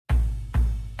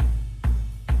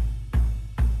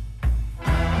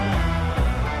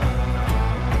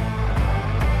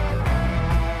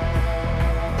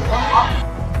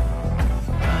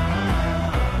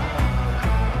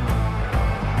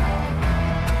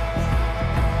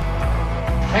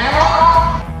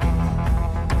I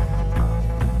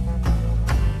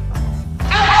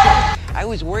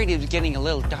was worried it was getting a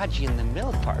little dodgy in the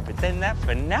middle part, but then that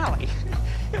finale,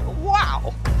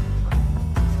 wow!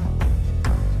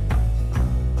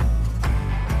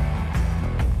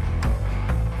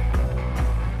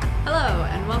 Hello,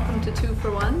 and welcome to 2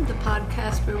 for 1, the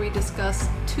podcast where we discuss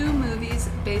 2 movies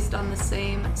based on the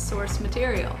same source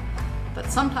material. But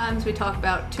sometimes we talk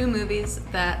about 2 movies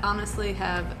that honestly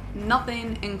have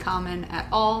nothing in common at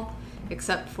all,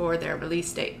 except for their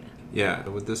release date. Yeah,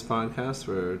 with this podcast,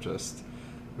 we're just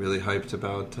really hyped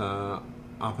about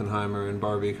Oppenheimer and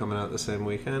Barbie coming out the same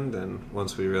weekend, and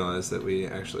once we realized that we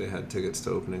actually had tickets to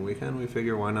opening weekend, we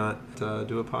figure why not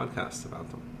do a podcast about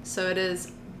them. So it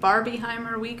is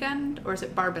Barbenheimer weekend, or is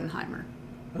it Barbenheimer?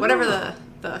 Whatever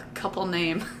the couple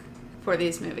name for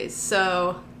these movies.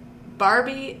 So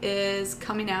Barbie is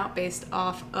coming out based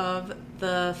off of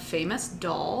the famous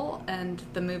doll, and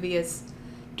the movie is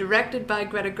directed by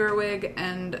Greta Gerwig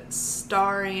and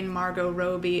starring Margot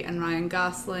Robbie and Ryan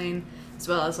Gosling, as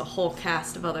well as a whole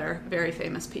cast of other very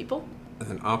famous people.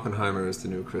 And Oppenheimer is the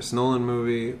new Chris Nolan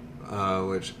movie,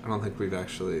 which I don't think we've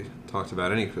actually talked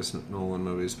about any Chris Nolan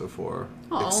movies before.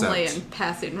 Well, only in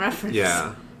passing reference.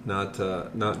 Yeah, not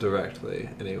directly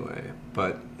anyway,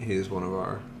 but he's one of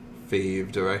our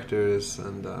fave directors,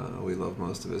 and we love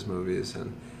most of his movies,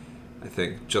 and I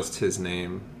think just his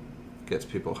name gets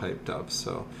people hyped up,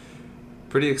 so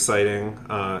pretty exciting,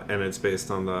 and it's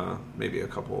based on maybe a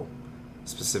couple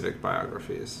specific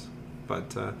biographies,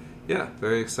 but yeah,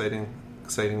 very exciting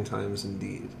times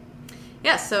indeed.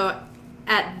 Yeah, so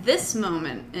at this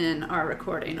moment in our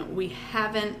recording, we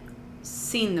haven't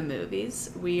seen the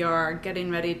movies. We are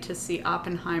getting ready to see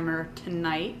Oppenheimer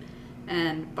tonight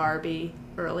and Barbie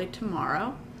early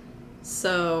tomorrow,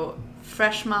 so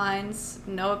fresh minds,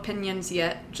 no opinions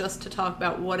yet, just to talk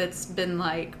about what it's been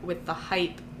like with the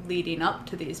hype leading up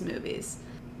to these movies.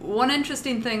 One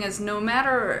interesting thing is no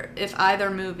matter if either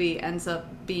movie ends up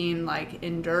being like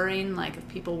enduring, like if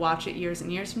people watch it years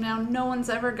and years from now, no one's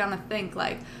ever gonna think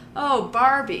like, oh,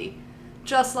 Barbie,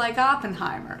 just like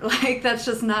Oppenheimer. Like that's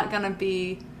just not gonna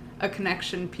be a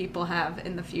connection people have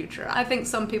in the future. I think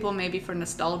some people maybe for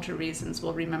nostalgia reasons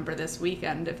will remember this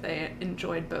weekend if they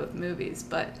enjoyed both movies,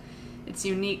 but it's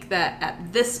unique that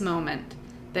at this moment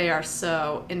they are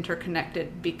so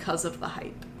interconnected because of the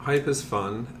hype. Hype is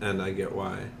fun, and I get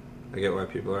why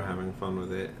people are having fun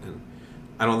with it, and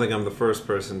I don't think I'm the first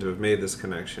person to have made this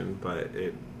connection, but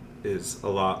it is a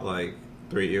lot like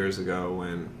 3 years ago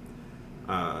when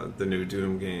the new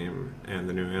Doom game and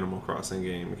the new Animal Crossing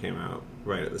game came out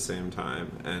right at the same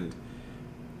time, and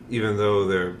even though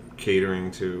they're catering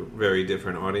to very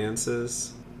different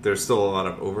audiences, there's still a lot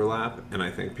of overlap, and I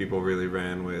think people really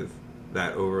ran with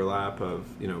that overlap of,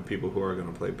 people who are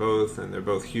going to play both, and they're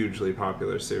both hugely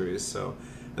popular series. So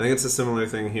I think it's a similar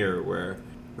thing here where,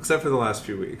 except for the last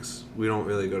few weeks, we don't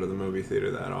really go to the movie theater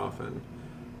that often.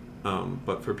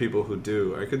 But for people who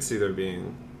do, I could see there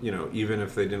being, even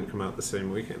if they didn't come out the same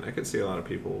weekend, I could see a lot of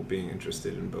people being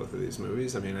interested in both of these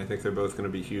movies. I mean, I think they're both going to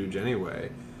be huge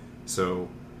anyway. So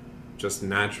just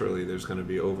naturally there's going to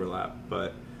be overlap,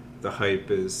 but the hype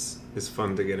is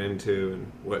fun to get into,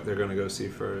 and what they're going to go see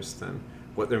first and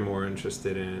what they're more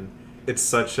interested in. It's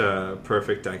such a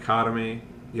perfect dichotomy.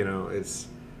 It's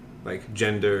like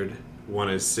gendered.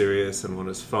 One is serious and one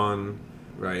is fun,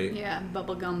 right? Yeah,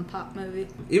 bubblegum pop movie.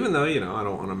 Even though, I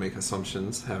don't want to make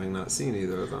assumptions having not seen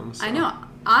either of them. So. I know.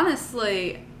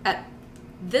 Honestly, at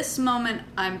this moment,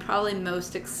 I'm probably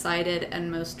most excited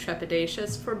and most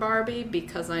trepidatious for Barbie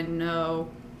because I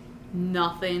know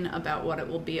nothing about what it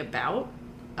will be about.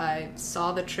 I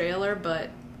saw the trailer, but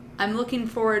I'm looking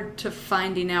forward to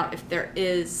finding out if there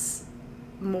is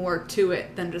more to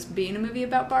it than just being a movie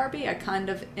about Barbie. I kind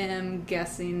of am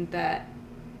guessing that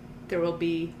there will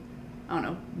be,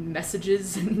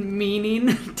 messages and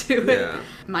meaning to it. Yeah.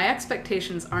 My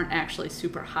expectations aren't actually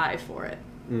super high for it.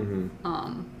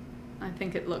 Mm-hmm. I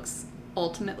think it looks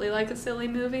ultimately like a silly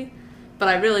movie, but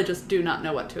I really just do not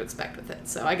know what to expect with it.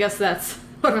 So I guess that's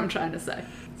what I'm trying to say.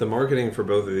 The marketing for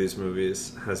both of these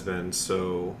movies has been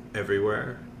so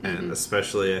everywhere, and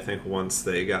especially I think once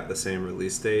they got the same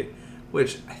release date,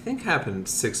 which I think happened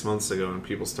 6 months ago and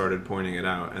people started pointing it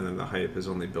out, and then the hype has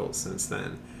only built since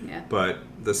then. Yeah. But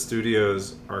the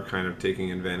studios are kind of taking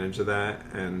advantage of that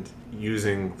and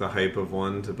using the hype of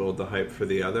one to build the hype for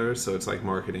the other, so it's like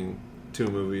marketing 2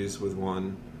 movies with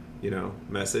one,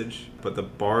 message. But the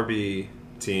Barbie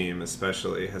team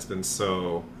especially has been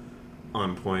so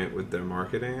on point with their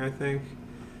marketing, I think.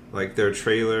 Like, their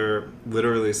trailer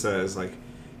literally says,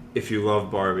 if you love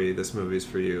Barbie, this movie's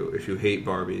for you. If you hate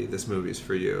Barbie, this movie's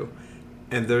for you.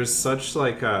 And there's such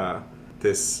like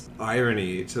this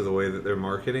irony to the way that they're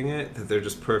marketing it, that they're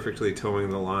just perfectly towing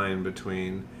the line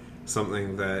between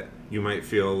something that you might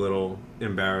feel a little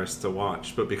embarrassed to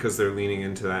watch, but because they're leaning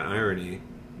into that irony,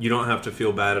 you don't have to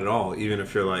feel bad at all, even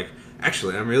if you're like,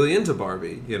 actually, I'm really into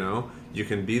Barbie, you know? You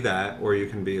can be that, or you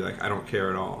can be like, I don't care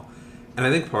at all. And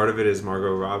I think part of it is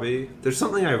Margot Robbie. There's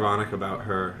something ironic about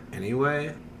her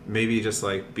anyway. Maybe just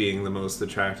like being the most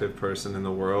attractive person in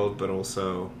the world, but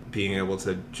also being able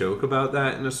to joke about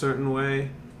that in a certain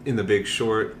way. In The Big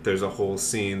Short, there's a whole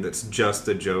scene that's just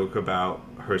a joke about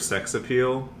her sex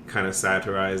appeal, kind of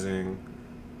satirizing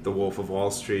The Wolf of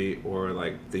Wall Street or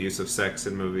like the use of sex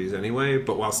in movies anyway,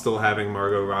 but while still having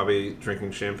Margot Robbie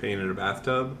drinking champagne in a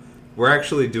bathtub. We're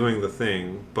actually doing the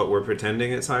thing, but we're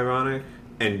pretending it's ironic,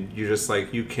 and you just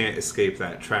like, you can't escape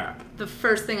that trap. The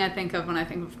first thing I think of when I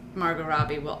think of Margot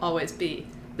Robbie will always be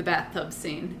the bathtub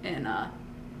scene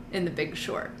in The Big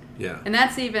Short. Yeah. And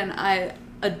that's even, I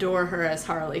adore her as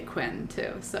Harley Quinn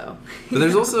too, so. But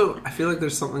there's also, I feel like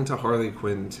there's something to Harley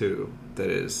Quinn too that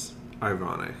is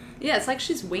ironic. Yeah, it's like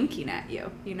she's winking at you,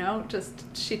 you know?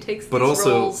 Just, she takes these but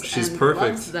also, roles she's and perfect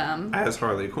loves them. as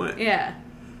Harley Quinn. Yeah.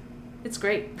 It's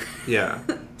great. Yeah.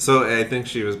 So I think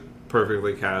she was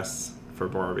perfectly cast for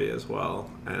Barbie as well.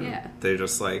 And they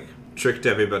just like tricked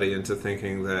everybody into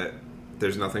thinking that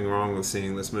there's nothing wrong with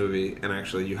seeing this movie, and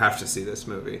actually you have to see this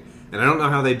movie. And I don't know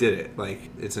how they did it.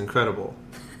 Like, it's incredible.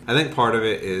 I think part of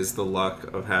it is the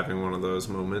luck of having one of those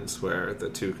moments where the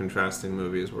two contrasting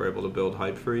movies were able to build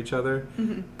hype for each other.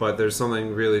 Mm-hmm. But there's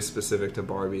something really specific to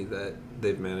Barbie that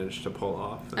they've managed to pull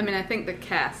off. I mean, I think the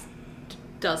cast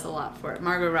does a lot for it.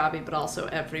 Margot Robbie, but also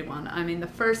everyone. I mean, the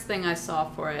first thing I saw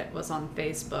for it was on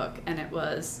Facebook, and it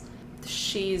was,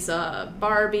 she's a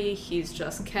Barbie, he's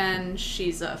just Ken.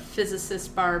 She's a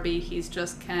physicist Barbie, he's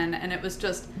just Ken. And it was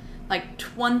just like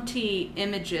 20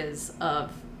 images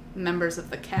of members of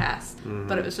the cast. Mm-hmm.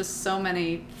 But it was just so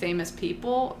many famous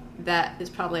people that is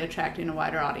probably attracting a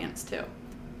wider audience too.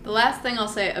 The last thing I'll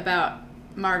say about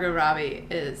Margot Robbie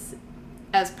is,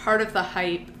 as part of the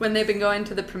hype, when they've been going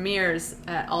to the premieres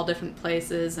at all different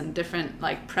places and different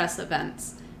like press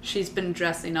events, she's been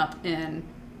dressing up in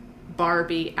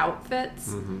Barbie outfits.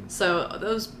 Mm-hmm. So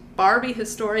those Barbie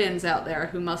historians out there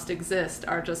who must exist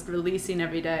are just releasing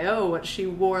every day, oh, what she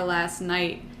wore last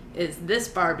night is this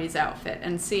Barbie's outfit,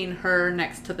 and seeing her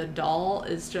next to the doll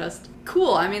is just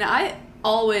cool. I mean, I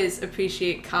always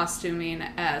appreciate costuming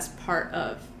as part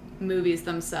of movies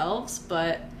themselves,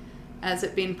 but as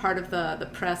it being part of the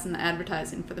press and the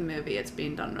advertising for the movie, it's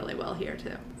being done really well here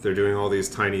too. They're doing all these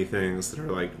tiny things that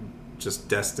are like just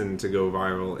destined to go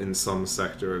viral in some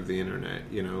sector of the internet.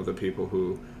 You know, the people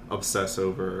who obsess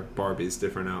over Barbie's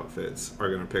different outfits are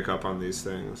going to pick up on these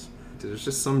things. There's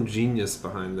just some genius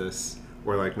behind this,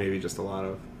 or like maybe just a lot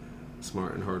of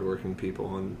smart and hardworking people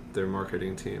on their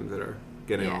marketing team that are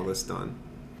getting all this done.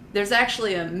 There's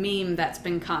actually a meme that's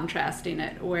been contrasting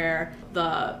it where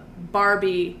the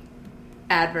Barbie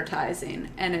advertising,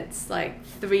 and it's like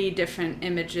 3 different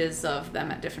images of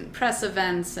them at different press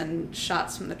events and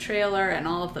shots from the trailer and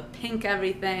all of the pink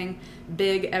everything,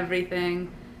 big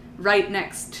everything, right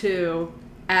next to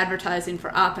advertising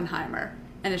for Oppenheimer.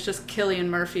 And it's just Cillian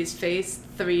Murphy's face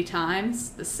 3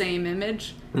 times, the same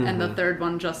image, mm-hmm. and the third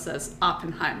one just says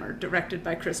Oppenheimer, directed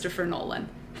by Christopher Nolan.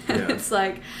 And it's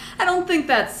like, I don't think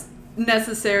that's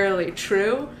necessarily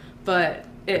true, but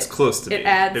it's close to it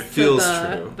adds it feels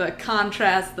to the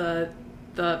contrast, the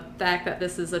fact that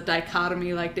this is a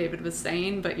dichotomy, like David was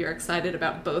saying, but you're excited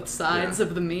about both sides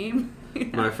of the meme.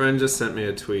 My friend just sent me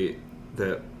a tweet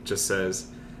that just says,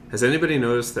 has anybody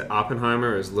noticed that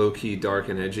Oppenheimer is low-key dark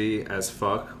and edgy as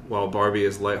fuck, while Barbie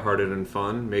is lighthearted and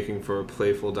fun, making for a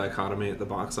playful dichotomy at the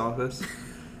box office?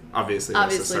 Obviously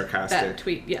that's a sarcastic... that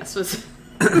tweet, was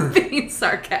being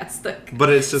sarcastic. But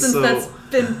it's just Since that's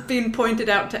been being pointed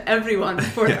out to everyone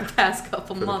for the past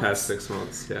couple months. For the past 6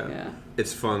 months,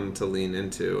 It's fun to lean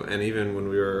into. And even when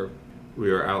we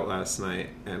were out last night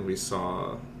and we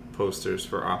saw posters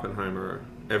for Oppenheimer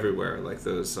everywhere, like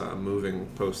those moving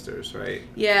posters, right?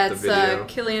 Yeah, it's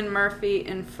Cillian Murphy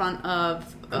in front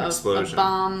of a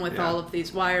bomb with all of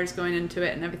these wires going into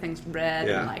it, and everything's red.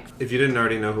 Yeah. And like, if you didn't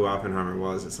already know who Oppenheimer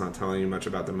was, it's not telling you much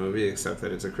about the movie, except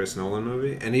that it's a Chris Nolan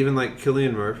movie. And even like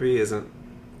Cillian Murphy isn't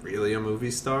really a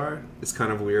movie star. It's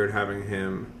kind of weird having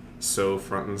him so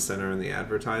front and center in the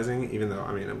advertising, even though,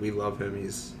 I mean, we love him.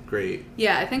 He's great.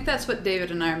 Yeah, I think that's what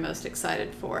David and I are most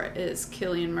excited for, is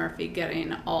Cillian Murphy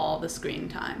getting all the screen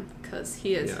time, because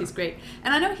he's great.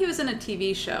 And I know he was in a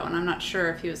TV show, and I'm not sure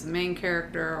if he was the main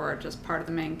character or just part of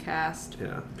the main cast.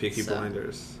 Yeah, Peaky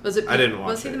Blinders. I didn't watch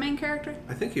it. Was he the main character?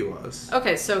 I think he was.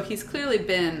 Okay, so he's clearly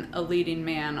been a leading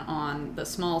man on the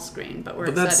small screen, but we're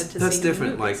excited to see him in the That's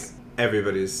different. Like, movies.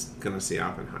 everybody's going to see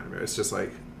Oppenheimer. It's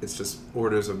just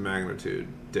orders of magnitude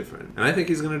different. And I think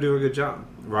he's going to do a good job.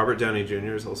 Robert Downey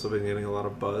Jr. has also been getting a lot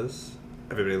of buzz.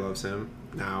 Everybody loves him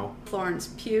now. Florence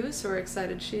Pugh, so we're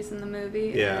excited she's in the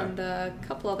movie. Yeah. And a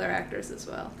couple other actors as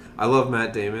well. I love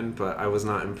Matt Damon, but I was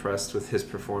not impressed with his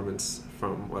performance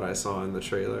from what I saw in the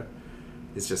trailer.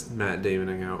 It's just Matt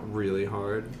Damoning out really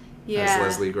hard as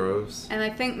Leslie Groves. And I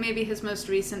think maybe his most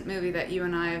recent movie that you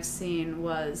and I have seen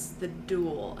was The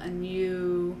Duel, and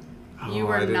you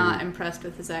were not impressed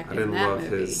with his acting in that movie. I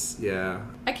didn't love his,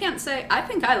 I can't say, I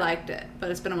think I liked it, but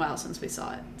it's been a while since we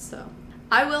saw it, so.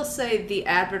 I will say the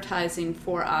advertising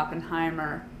for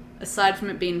Oppenheimer, aside from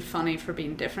it being funny for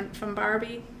being different from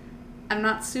Barbie, I'm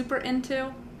not super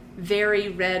into. Very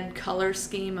red color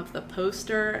scheme of the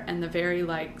poster and the very,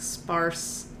 like,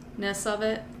 sparseness of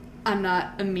it, I'm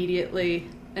not immediately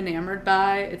enamored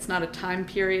by. It's not a time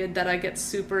period that I get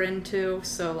super into,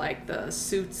 so like the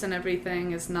suits and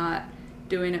everything is not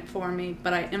doing it for me,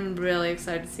 but I am really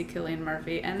excited to see Cillian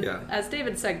Murphy. And as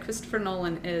David said, Christopher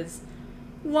Nolan is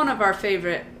one of our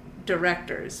favorite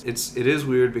directors. It is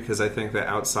weird because I think that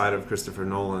outside of Christopher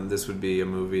Nolan, this would be a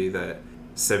movie that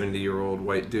 70-year-old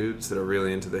white dudes that are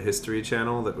really into the History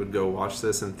Channel that would go watch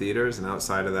this in theaters, and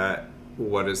outside of that,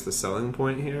 what is the selling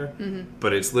point here? Mm-hmm.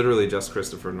 But it's literally just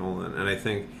Christopher Nolan. And I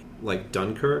think, like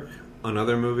Dunkirk,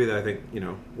 another movie that I think,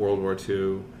 World War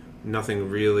II, nothing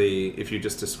really, if you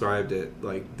just described it,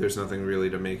 like, there's nothing really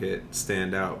to make it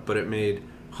stand out. But it made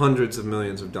hundreds of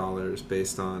millions of dollars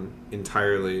based on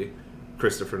entirely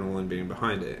Christopher Nolan being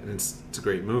behind it. And it's a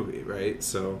great movie, right?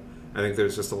 So I think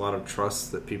there's just a lot of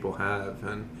trust that people have,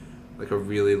 and like a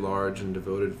really large and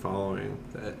devoted following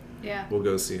that will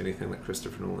go see anything that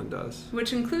Christopher Nolan does.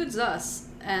 Which includes us.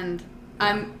 And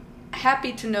I'm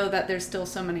happy to know that there's still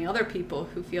so many other people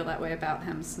who feel that way about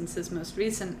him, since his most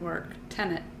recent work,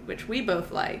 Tenet, which we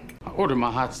both like, I ordered my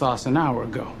hot sauce an hour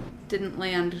ago. Didn't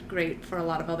land great for a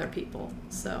lot of other people.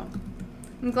 So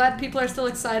I'm glad people are still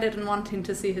excited and wanting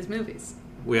to see his movies.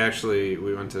 We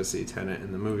went to see Tenet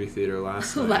in the movie theater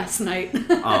last night.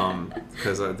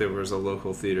 Because there was a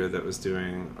local theater that was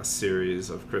doing a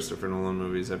series of Christopher Nolan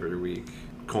movies every week,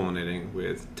 culminating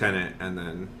with Tenet, and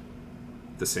then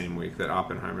the same week that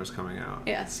Oppenheimer's coming out.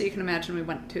 Yeah, so you can imagine we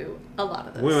went to a lot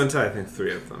of those. We went to, I think,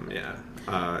 3 of them, yeah.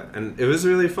 And it was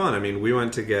really fun. I mean, we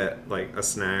went to get, like, a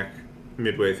snack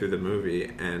midway through the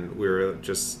movie, and we were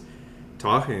just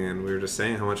talking, and we were just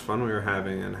saying how much fun we were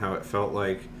having and how it felt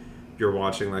like you're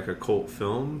watching like a cult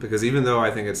film, because even though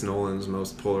I think it's Nolan's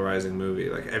most polarizing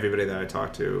movie, like everybody that I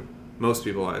talk to, most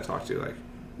people I talk to, like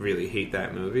really hate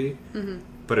that movie. Mm-hmm.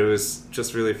 But it was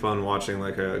just really fun watching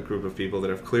like a group of people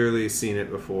that have clearly seen it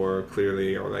before,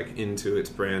 clearly are like into its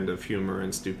brand of humor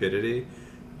and stupidity,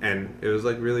 and it was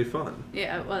like really fun.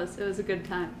 Yeah, it was a good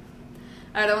time.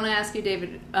 All right, I want to ask you,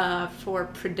 David, for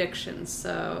predictions,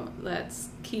 so let's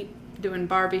keep doing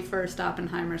Barbie first,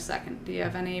 Oppenheimer second. Do you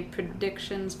have any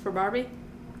predictions for Barbie?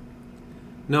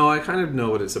 No, I kind of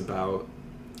know what it's about.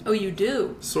 Oh, you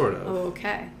do? Sort of. Oh,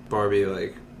 okay. Barbie,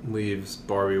 like, leaves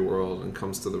Barbie world and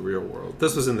comes to the real world.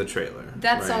 This was in the trailer.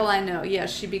 That's right? All I know. Yeah,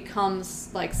 she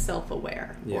becomes, like,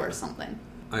 self-aware or something.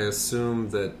 I assume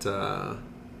that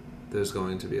there's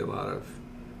going to be a lot of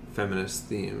feminist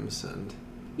themes and...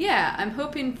 Yeah, I'm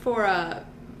hoping for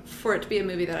it to be a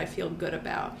movie that I feel good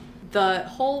about. The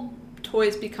whole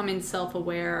toys becoming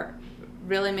self-aware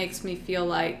really makes me feel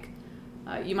like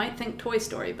you might think Toy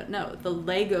Story, but no, the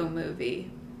Lego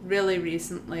movie really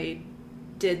recently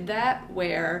did that,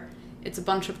 where it's a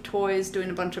bunch of toys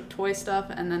doing a bunch of toy stuff,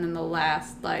 and then in the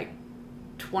last like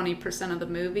 20% of the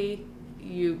movie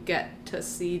you get to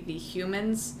see the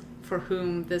humans for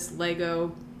whom this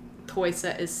Lego toy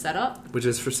set is set up, which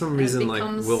is for some reason like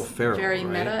Will Ferrell, very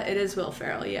right? meta. It is Will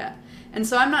Ferrell, yeah. And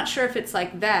so I'm not sure if it's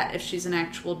like that, if she's an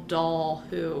actual doll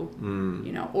who,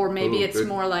 or maybe it's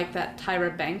more like that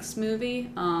Tyra Banks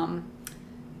movie.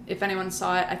 If anyone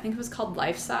saw it, I think it was called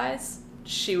Life Size.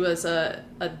 She was a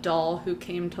doll who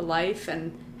came to life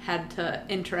and had to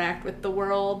interact with the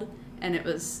world, and it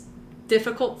was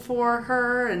difficult for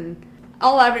her, and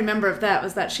all I remember of that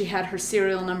was that she had her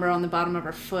serial number on the bottom of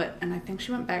her foot, and I think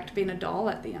she went back to being a doll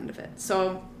at the end of it.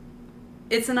 So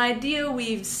it's an idea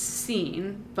we've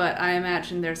seen, but I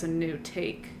imagine there's a new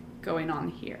take going on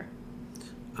here?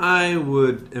 I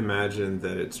would imagine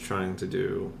that it's trying to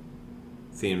do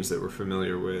themes that we're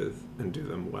familiar with and do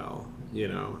them well,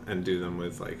 and do them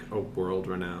with like a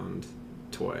world-renowned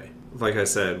toy. Like I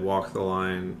said, walk the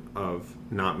line of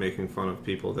not making fun of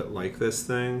people that like this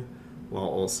thing while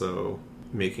also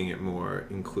making it more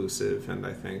inclusive and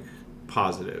I think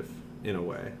positive in a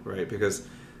way, right? Because,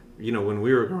 when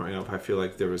we were growing up, I feel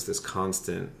like there was this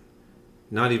constant,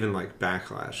 not even like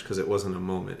backlash, because it wasn't a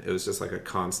moment. It was just like a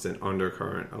constant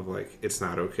undercurrent of like, it's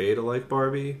not okay to like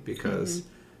Barbie because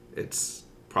it's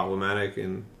problematic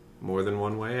in more than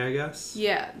one way, I guess.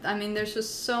 Yeah, I mean, there's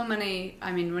just so many.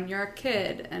 I mean, when you're a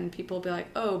kid and people be like,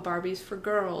 oh, Barbie's for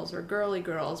girls or girly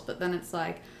girls, but then it's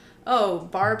like, oh,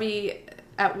 Barbie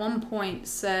at one point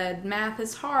said math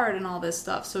is hard and all this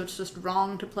stuff, so it's just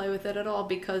wrong to play with it at all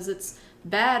because it's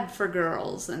bad for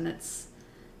girls, and it's,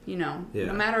 no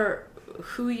matter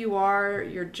who you are,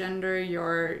 your gender,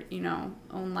 your,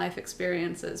 own life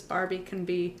experiences, Barbie can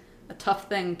be a tough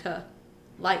thing to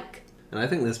like. And I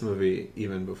think this movie,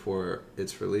 even before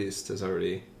it's released, has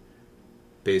already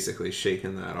basically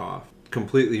shaken that off.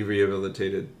 Completely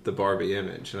rehabilitated the Barbie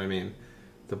image. And I mean,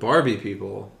 the Barbie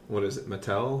people, what is it,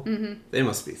 Mattel? Mm-hmm. They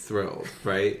must be thrilled,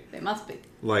 right? They must be.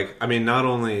 Like, I mean, not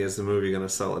only is the movie going to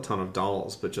sell a ton of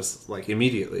dolls, but just, like,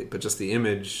 immediately, but just the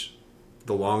image,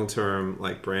 the long-term,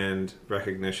 like, brand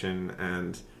recognition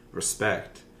and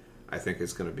respect, I think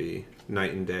is going to be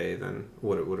night and day than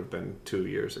what it would have been 2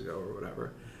 years ago or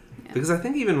whatever. Yeah. Because I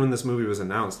think even when this movie was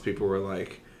announced, people were,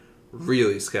 like,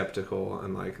 really skeptical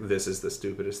and, like, this is the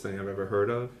stupidest thing I've ever heard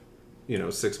of.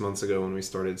 6 months ago when we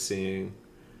started seeing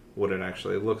what it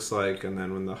actually looks like, and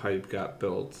then when the hype got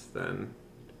built, then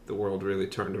the world really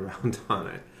turned around on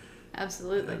it.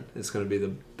 Absolutely. And it's going to be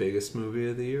the biggest movie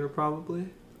of the year, probably.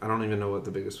 I don't even know what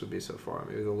the biggest would be so far.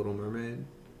 Maybe The Little Mermaid.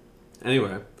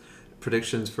 Anyway,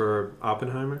 predictions for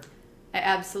Oppenheimer? I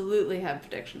absolutely have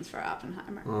predictions for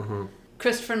Oppenheimer. Uh-huh.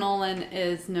 Christopher Nolan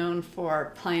is known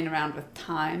for playing around with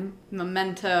time.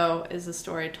 Memento is a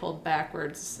story told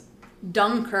backwards.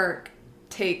 Dunkirk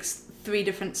takes 3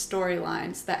 different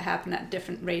storylines that happen at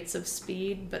different rates of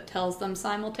speed, but tells them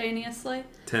simultaneously.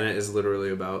 Tenet is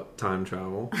literally about time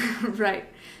travel. Right.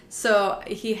 So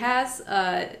he has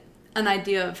an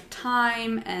idea of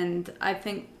time, and I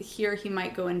think here he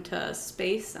might go into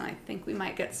space, and I think we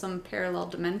might get some parallel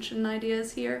dimension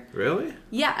ideas here. Really?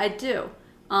 Yeah, I do.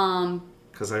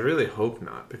 Because I really hope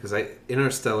not, because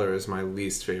Interstellar is my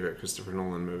least favorite Christopher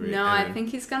Nolan movie. No, I think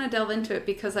he's going to delve into it,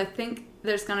 because I think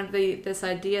there's going to be this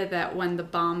idea that when the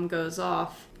bomb goes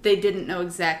off, they didn't know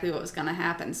exactly what was going to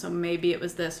happen, so maybe it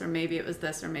was this, or maybe it was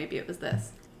this, or maybe it was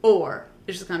this. Or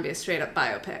it's just going to be a straight-up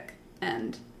biopic,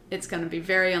 and it's going to be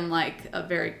very unlike a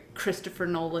very Christopher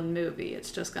Nolan movie.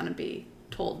 It's just going to be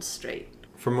told straight.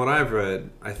 From what I've read,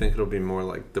 I think it'll be more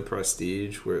like The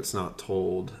Prestige, where it's not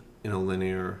told in a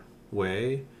linear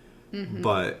way,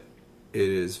 but it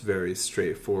is very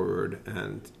straightforward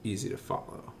and easy to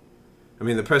follow. I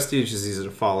mean, The Prestige is easy to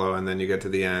follow, and then you get to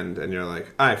the end, and you're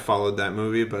like, I followed that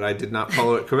movie, but I did not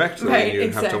follow it correctly, Right, and you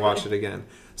exactly. have to watch it again.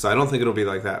 So I don't think it'll be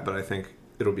like that, but I think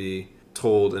it'll be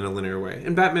told in a linear way.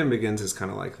 And Batman Begins is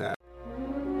kind of like that,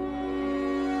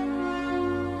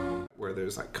 where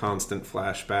there's like constant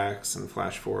flashbacks and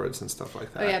flash forwards and stuff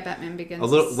like that. Oh yeah, Batman Begins. A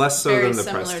little less so very than The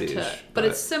similar Prestige, but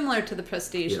it's similar to The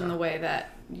Prestige in Yeah. the way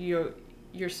that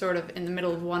you're sort of in the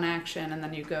middle of one action, and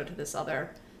then you go to this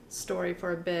other story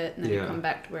for a bit, and then you come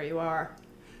back to where you are.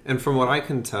 And from what I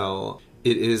can tell,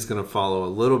 it is going to follow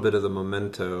a little bit of the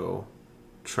Memento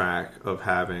track of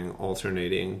having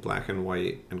alternating black and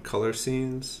white and color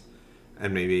scenes.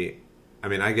 And maybe, I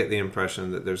mean, I get the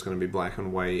impression that there's going to be black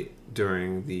and white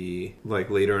during the, like,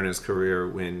 later in his career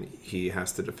when he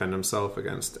has to defend himself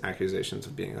against accusations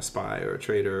of being a spy or a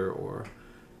traitor or,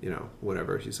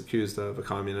 whatever he's accused of, a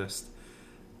communist.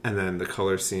 And then the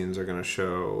color scenes are going to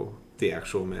show the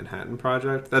actual Manhattan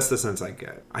Project. That's the sense I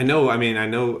get. I know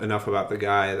enough about the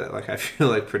guy that, like, I feel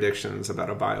like predictions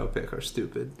about a biopic are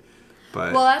stupid.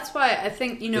 But well, that's why I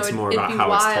think, it'd be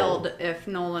wild if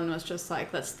Nolan was just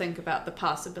like, let's think about the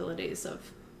possibilities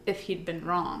of if he'd been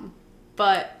wrong.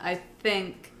 But I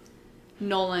think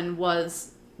Nolan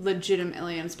was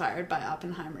legitimately inspired by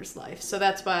Oppenheimer's life. So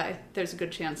that's why there's a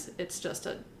good chance it's just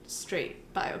a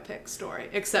straight biopic story.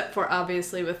 Except for,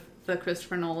 obviously, with the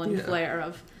Christopher Nolan flair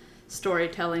of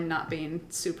storytelling not being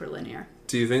super linear.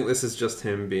 Do you think this is just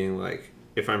him being like,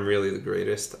 if I'm really the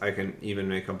greatest, I can even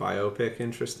make a biopic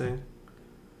interesting?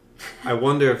 I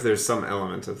wonder if there's some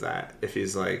element of that. If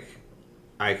he's like,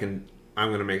 I'm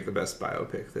going to make the best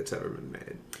biopic that's ever been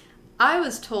made. I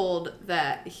was told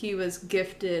that he was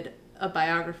gifted a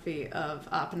biography of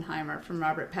Oppenheimer from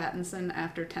Robert Pattinson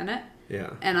after Tenet.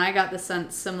 Yeah. And I got the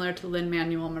sense, similar to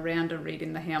Lin-Manuel Miranda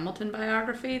reading the Hamilton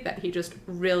biography, that he just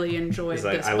really enjoyed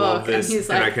this I book. love this, and he's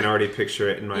and like, I can already picture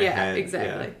it in my head. Yeah,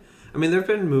 exactly. Yeah. I mean, there have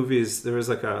been movies. There was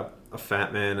like a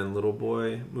Fat Man and Little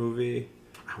Boy movie,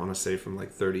 I want to say from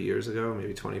like 30 years ago,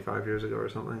 maybe 25 years ago or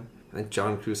something. I think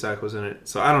John Cusack was in it.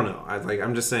 So I don't know.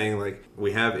 I'm just saying, like,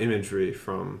 we have imagery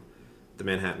from the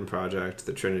Manhattan Project,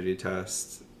 the Trinity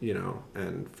Test, you know,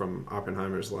 and from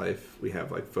Oppenheimer's life, we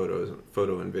have like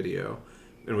photo and video.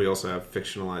 And we also have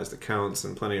fictionalized accounts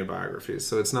and plenty of biographies.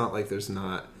 So it's not like there's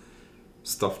not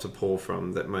stuff to pull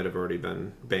from that might have already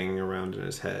been banging around in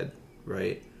his head,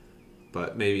 right?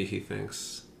 But maybe he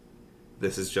thinks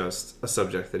this is just a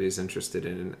subject that he's interested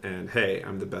in, and hey,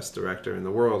 I'm the best director in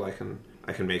the world. I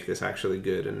can make this actually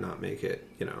good and not make it,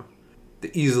 you know,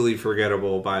 the easily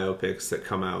forgettable biopics that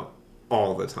come out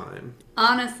all the time.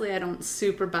 Honestly, I don't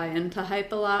super buy into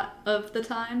hype a lot of the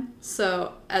time.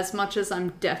 So as much as I'm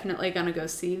definitely going to go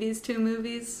see these two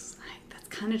movies, that's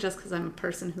kind of just because I'm a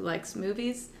person who likes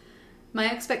movies. My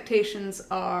expectations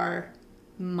are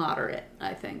moderate,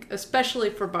 I think, especially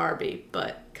for Barbie,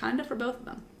 but kind of for both of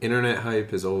them. Internet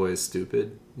hype is always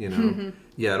stupid, you know?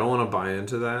 Yeah, I don't want to buy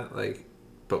into that, like,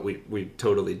 but we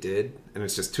totally did, and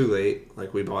it's just too late.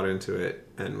 Like, we bought into it,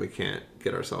 and we can't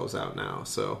get ourselves out now,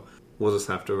 so we'll just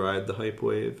have to ride the hype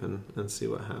wave and see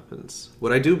what happens.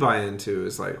 What I do buy into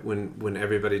is, like, when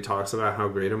everybody talks about how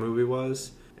great a movie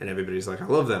was, and everybody's like, I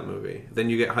love that movie, then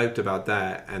you get hyped about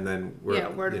that, and then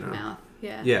word of mouth.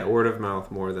 Yeah, word of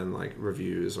mouth more than like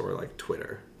reviews or like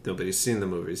Twitter. Nobody's seen the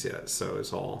movies yet, so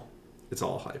it's all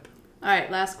hype. All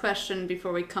right, last question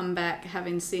before we come back,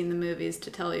 having seen the movies, to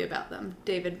tell you about them.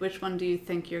 David, which one do you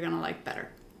think you're going to like better?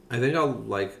 I think I'll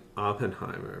like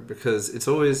Oppenheimer because it's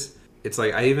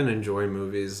like I even enjoy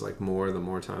movies like more the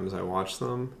more times I watch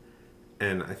them.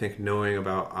 And I think knowing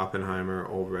about Oppenheimer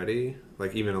already,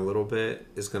 like even a little bit,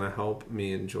 is going to help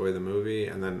me enjoy the movie.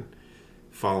 And then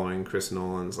following Chris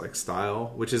Nolan's like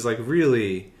style, which is like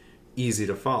really easy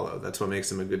to follow. That's what makes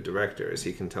him a good director, is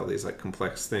he can tell these like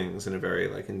complex things in a very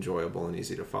like enjoyable and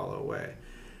easy to follow way.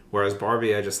 Whereas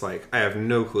Barbie, I have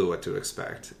no clue what to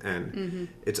expect, and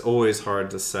it's always hard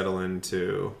to settle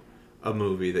into a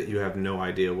movie that you have no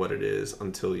idea what it is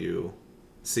until you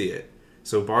see it.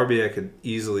 So Barbie I could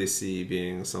easily see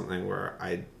being something where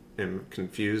I am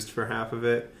confused for half of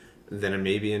it, then I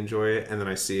maybe enjoy it, and then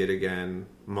I see it again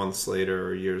months later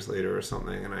or years later or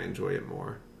something, and I enjoy it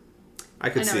more. I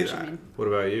could see that. What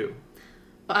about you?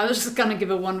 Well, I was just going to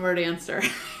give a one-word answer,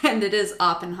 and it is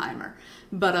Oppenheimer.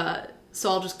 But,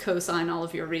 so I'll just co-sign all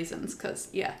of your reasons, because,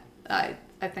 yeah, I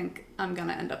think I'm going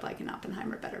to end up liking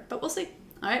Oppenheimer better. But we'll see.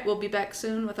 All right, we'll be back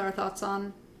soon with our thoughts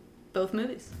on both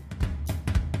movies.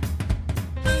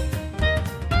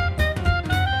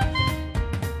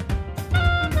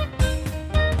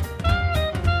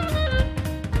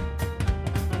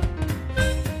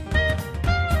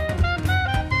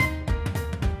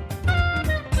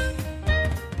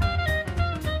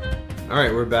 All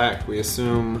right, we're back. We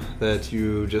assume that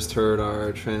you just heard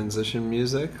our transition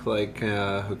music, like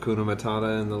Hakuna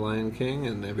Matata and The Lion King,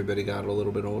 and everybody got a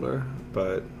little bit older.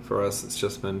 But for us, it's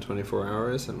just been 24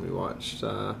 hours, and we watched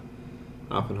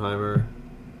Oppenheimer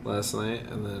last night,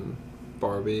 and then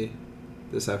Barbie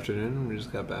this afternoon, and we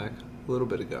just got back a little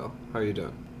bit ago. How are you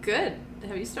doing? Good.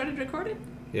 Have you started recording?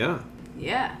 Yeah.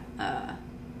 Yeah.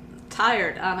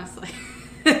 Tired, honestly.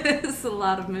 It's a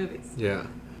lot of movies. Yeah.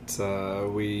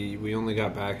 We only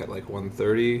got back at like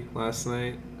 1:30 last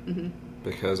night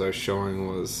because our showing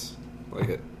was like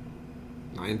at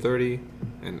 9:30,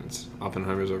 and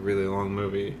Oppenheimer's a really long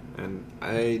movie, and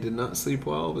I did not sleep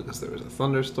well because there was a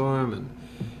thunderstorm, and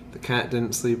the cat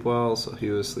didn't sleep well, so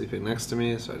he was sleeping next to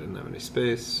me, so I didn't have any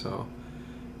space.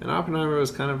 And Oppenheimer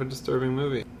was kind of a disturbing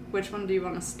movie. Which one do you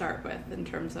want to start with in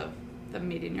terms of them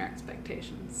meeting your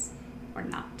expectations or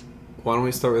not? Why don't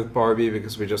we start with Barbie,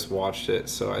 because we just watched it,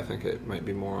 so I think it might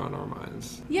be more on our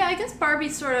minds. Yeah, I guess Barbie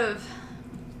sort of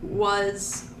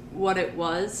was what it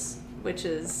was, which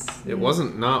is... It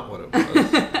wasn't not what it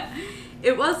was.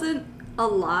 It wasn't a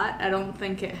lot. I don't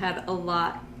think it had a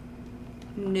lot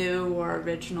new or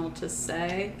original to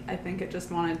say. I think it just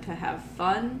wanted to have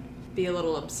fun, be a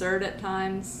little absurd at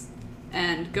times.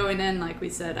 And going in, like we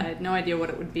said, I had no idea what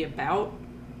it would be about.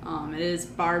 It is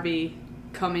Barbie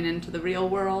coming into the real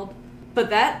world. But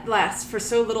that lasts for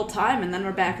so little time, and then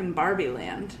we're back in Barbie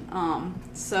land.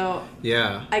 So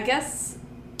yeah, I guess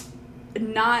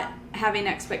not having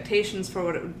expectations for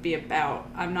what it would be about,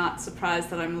 I'm not surprised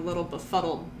that I'm a little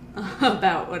befuddled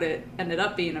about what it ended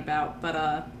up being about. But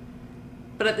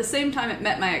at the same time, it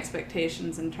met my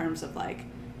expectations in terms of like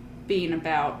being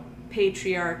about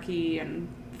patriarchy and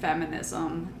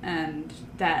feminism, and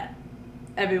that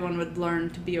everyone would learn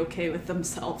to be okay with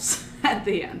themselves at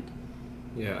the end.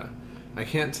 Yeah. I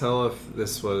can't tell if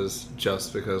this was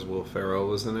just because Will Ferrell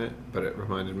was in it, but it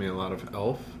reminded me a lot of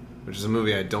Elf, which is a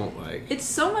movie I don't like. It's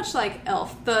so much like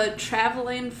Elf. The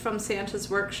traveling from Santa's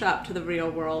workshop to the real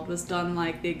world was done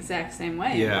like the exact same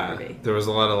way in Barbie. There was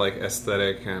a lot of like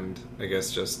aesthetic and I guess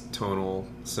just tonal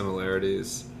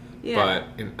similarities. Yeah.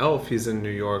 But in Elf, he's in New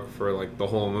York for like the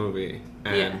whole movie,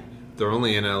 and they're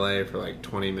only in LA for like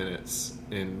 20 minutes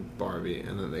in Barbie,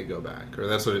 and then they go back, or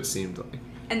that's what it seemed like.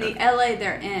 And the LA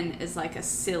they're in is like a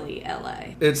silly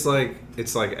LA. It's like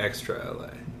extra LA.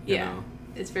 You know?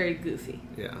 It's very goofy.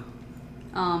 Yeah.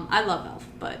 I love Elf,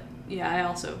 but yeah, I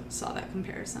also saw that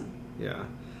comparison. Yeah.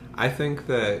 I think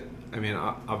that, I mean,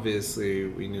 obviously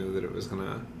we knew that it was going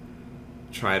to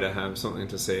try to have something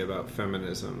to say about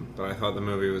feminism, but I thought the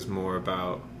movie was more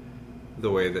about the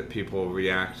way that people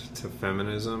react to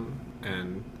feminism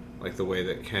and like the way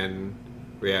that Ken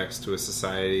reacts to a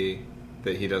society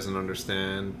that he doesn't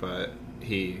understand, but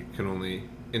he can only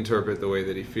interpret the way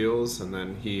that he feels, and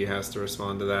then he has to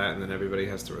respond to that, and then everybody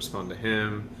has to respond to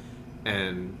him,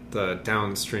 and the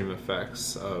downstream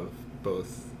effects of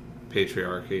both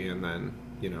patriarchy and then,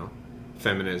 you know,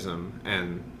 feminism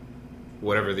and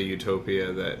whatever the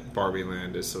utopia that Barbie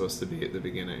Land is supposed to be at the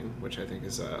beginning, which I think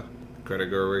is Greta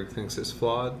Gerwig thinks is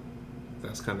flawed.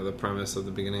 That's kind of the premise of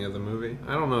the beginning of the movie.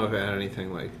 I don't know if it had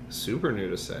anything like super new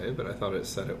to say, but I thought it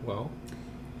said it well.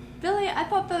 Billy, I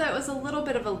thought that it was a little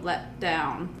bit of a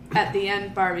letdown. At the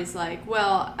end, Barbie's like,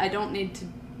 well, I don't need to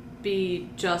be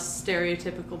just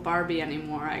stereotypical Barbie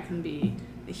anymore. I can be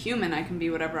a human. I can be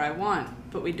whatever I want.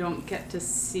 But we don't get to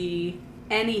see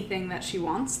anything that she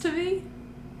wants to be.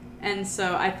 And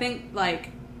so I think,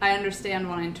 like, I understand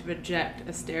wanting to reject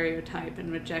a stereotype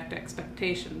and reject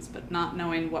expectations, but not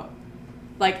knowing what...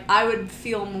 Like, I would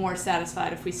feel more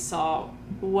satisfied if we saw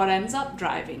what ends up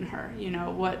driving her. You know,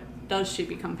 what does she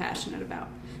become passionate about?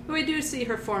 But we do see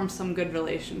her form some good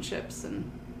relationships,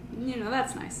 and, you know,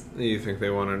 that's nice. You think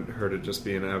they wanted her to just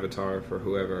be an avatar for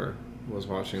whoever was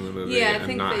watching the movie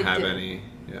and not they have did. any...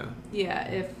 Yeah.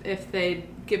 Yeah, if they'd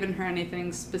given her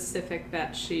anything specific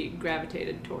that she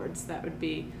gravitated towards, that would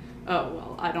be, oh,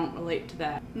 well, I don't relate to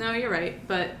that. No, you're right,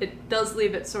 but it does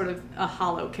leave it sort of a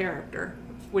hollow character,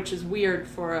 which is weird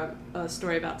for a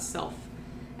story about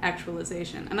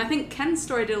self-actualization. And I think Ken's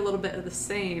story did a little bit of the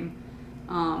same.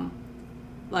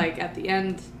 Like, at the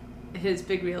end, his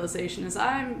big realization is,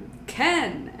 I'm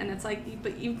Ken! And it's like,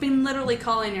 but you've been literally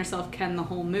calling yourself Ken the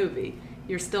whole movie.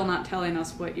 You're still not telling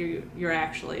us what you're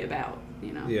actually about,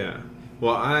 you know? Yeah.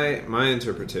 Well, my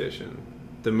interpretation,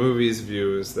 the movie's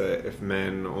view is that if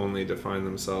men only define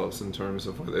themselves in terms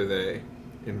of whether they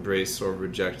embrace or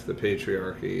reject the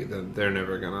patriarchy, then they're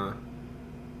never gonna,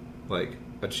 like,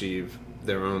 achieve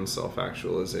their own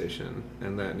self-actualization,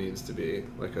 and that needs to be,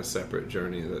 like, a separate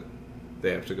journey that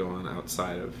they have to go on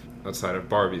outside of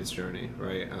Barbie's journey,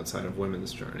 right? Outside of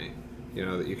women's journey. You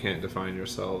know, that you can't define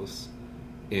yourselves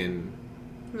in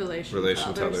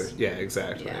relation to others. Yeah,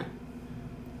 exactly. Yeah.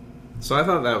 So I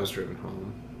thought that was driven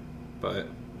home, but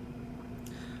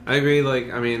I agree.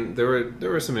 Like, I mean, there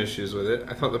were some issues with it.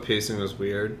 I thought the pacing was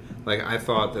weird. Like, I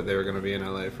thought that they were going to be in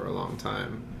LA for a long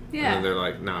time. Yeah. And then they're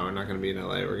like, no, we're not going to be in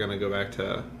LA. We're going to go back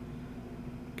to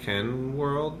Ken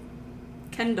World?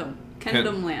 Kendom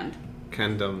Land.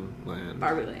 Kendom Land.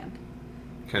 Barbie Land.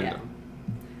 Kendom. Yeah.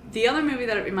 The other movie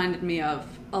that it reminded me of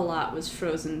a lot was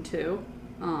Frozen 2.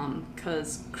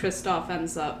 Because Kristoff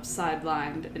ends up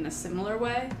sidelined in a similar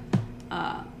way.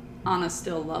 Anna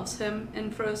still loves him in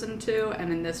Frozen 2,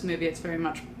 and in this movie it's very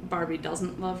much Barbie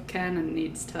doesn't love Ken and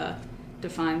needs to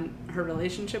define her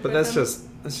relationship with him. But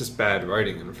that's just bad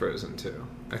writing in Frozen 2.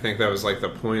 I think that was like the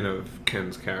point of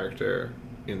Ken's character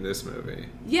in this movie.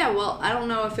 Yeah, well, I don't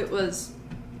know if it was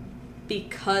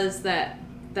because that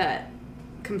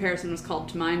comparison was called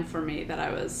to mind for me that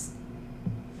I was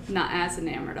not as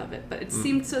enamored of it, but it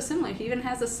seemed so similar. He even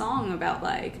has a song about,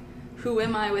 like, who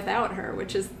am I without her,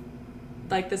 which is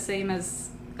like the same as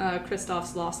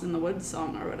Kristoff's Lost in the Woods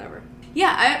song or whatever.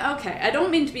 Yeah, I don't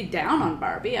mean to be down on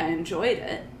Barbie. I enjoyed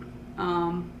it.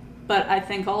 But I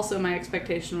think also my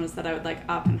expectation was that I would like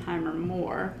Oppenheimer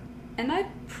more. And I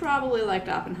probably liked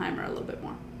Oppenheimer a little bit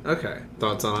more. Okay.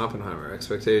 Thoughts on Oppenheimer?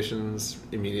 Expectations?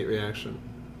 Immediate reaction?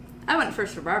 I went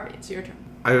first for Barbie. It's your turn.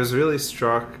 I was really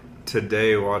struck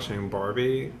today watching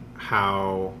Barbie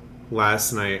how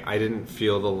last night I didn't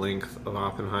feel the length of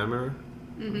Oppenheimer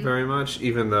very much,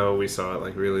 even though we saw it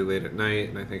like really late at night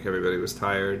and I think everybody was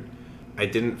tired. I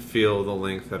didn't feel the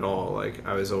length at all. Like,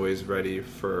 I was always ready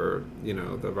for,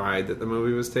 the ride that the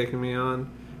movie was taking me on.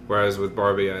 Whereas with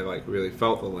Barbie, I, like, really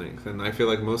felt the length. And I feel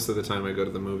like most of the time I go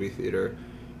to the movie theater,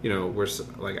 we're,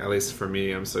 like, at least for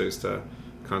me, I'm so used to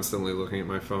constantly looking at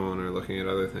my phone or looking at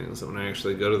other things. And when I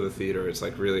actually go to the theater, it's,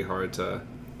 like, really hard to...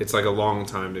 It's, like, a long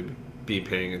time to be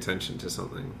paying attention to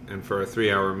something. And for a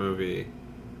 3-hour movie,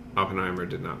 Oppenheimer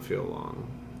did not feel long.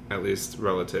 At least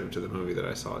relative to the movie that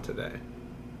I saw today.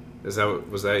 Was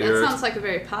that your... That sounds like a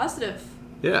very positive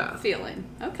feeling.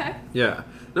 Okay. Yeah.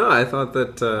 No, I thought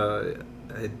that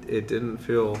it didn't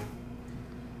feel...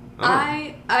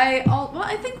 I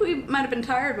think we might have been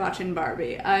tired watching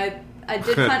Barbie. I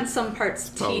did find some parts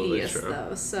tedious,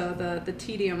 though. So the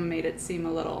tedium made it seem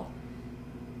a little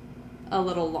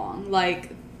long.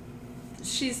 Like,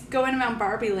 she's going around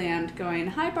Barbie Land going,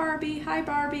 hi,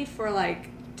 Barbie, for, like,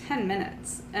 10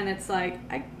 minutes. And it's like,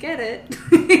 I get it.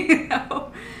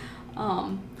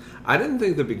 I didn't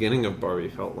think the beginning of Barbie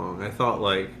felt long. I thought,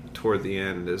 like, toward the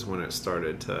end is when it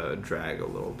started to drag a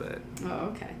little bit. Oh,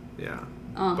 okay. Yeah.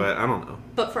 But I don't know.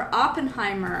 But for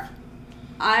Oppenheimer,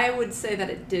 I would say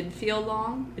that it did feel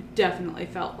long. It definitely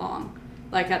felt long.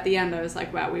 Like, at the end, I was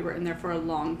like, wow, we were in there for a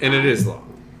long time. And it is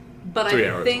long. But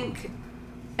I think,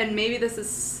 and maybe this is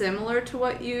similar to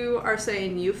what you are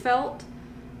saying you felt,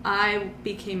 I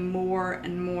became more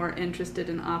and more interested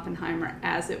in Oppenheimer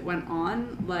as it went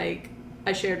on. Like,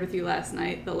 I shared with you last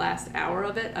night, the last hour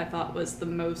of it I thought was the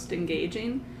most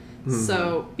engaging. Mm-hmm.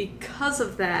 So because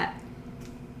of that,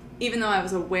 even though I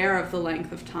was aware of the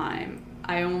length of time,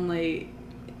 I only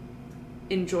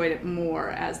enjoyed it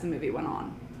more as the movie went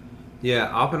on. Yeah,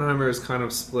 Oppenheimer is kind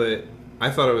of split.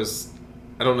 I thought it was...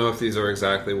 I don't know if these are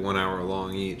exactly 1 hour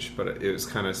long each, but it was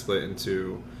kind of split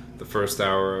into the first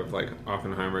hour of, like,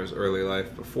 Oppenheimer's early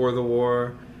life before the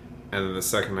war, and then the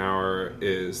second hour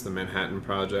is the Manhattan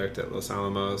Project at Los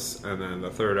Alamos, and then the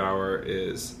third hour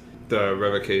is the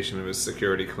revocation of his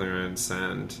security clearance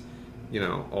and,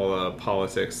 all the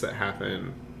politics that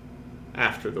happen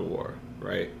after the war,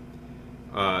 right?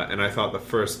 And I thought the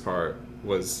first part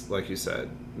was, like you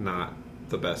said, not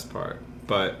the best part.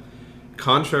 But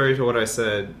contrary to what I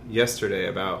said yesterday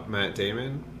about Matt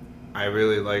Damon, I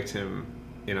really liked him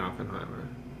in Oppenheimer.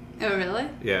 Oh, really?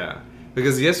 Yeah.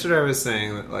 Because yesterday I was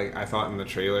saying that, like, I thought in the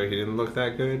trailer he didn't look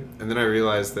that good. And then I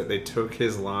realized that they took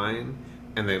his line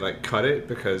and they, like, cut it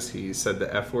because he said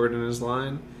the F word in his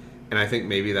line. And I think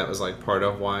maybe that was, like, part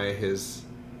of why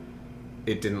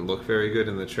it didn't look very good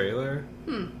in the trailer.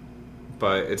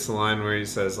 But it's the line where he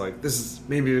says, like, this is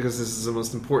maybe because this is the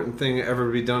most important thing ever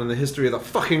to be done in the history of the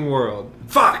fucking world.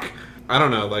 Fuck! I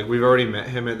don't know, like, we've already met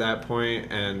him at that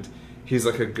point, and he's,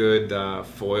 like, a good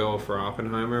foil for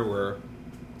Oppenheimer, where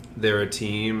they're a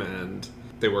team and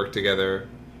they work together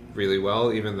really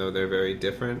well, even though they're very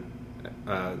different.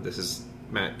 This is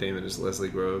Matt Damon is Leslie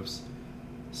Groves.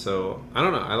 So, I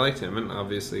don't know, I liked him, and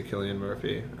obviously Cillian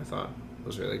Murphy, I thought,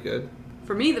 was really good.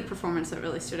 For me, the performance that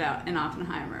really stood out in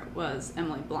Oppenheimer was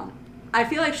Emily Blunt. I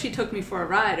feel like she took me for a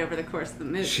ride over the course of the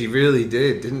movie. She really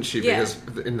did, didn't she? Yeah.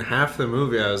 Because in half the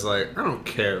movie, I was like, I don't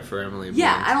care for Emily Blunt.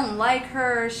 Yeah, I don't like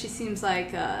her. She seems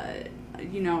like a,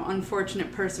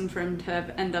 unfortunate person for him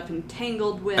to end up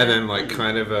entangled with. And then, like,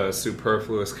 kind of a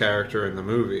superfluous character in the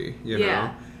movie,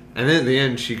 Yeah. And then at the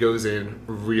end, she goes in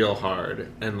real hard.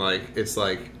 And, like, it's,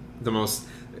 like, the most...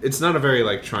 It's not a very,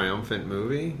 like, triumphant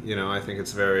movie. I think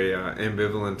it's very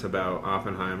ambivalent about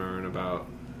Oppenheimer and about,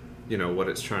 what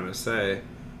it's trying to say.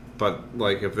 But,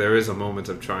 like, if there is a moment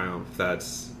of triumph,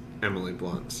 that's Emily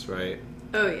Blunt's, right?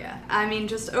 Oh, yeah. I mean,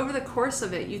 just over the course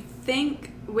of it, you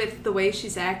think with the way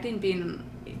she's acting, being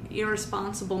an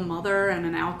irresponsible mother and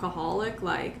an alcoholic,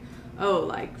 like,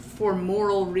 for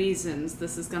moral reasons,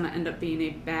 this is going to end up being a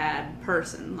bad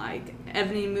person. Like,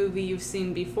 any movie you've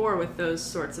seen before with those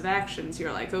sorts of actions,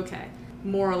 you're like, okay,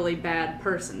 morally bad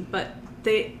person. But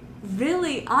they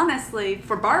really, honestly,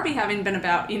 for Barbie having been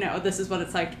about, this is what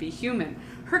it's like to be human,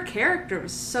 her character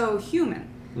was so human.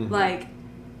 Mm-hmm. Like,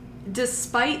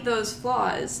 despite those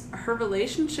flaws, her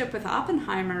relationship with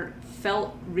Oppenheimer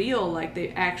felt real, like they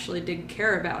actually did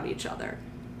care about each other.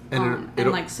 And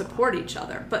like, support each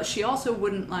other. But she also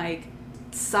wouldn't, like,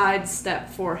 sidestep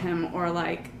for him or,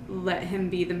 like, let him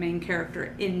be the main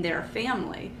character in their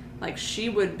family. Like, she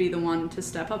would be the one to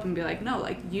step up and be like, no,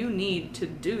 like, you need to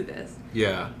do this.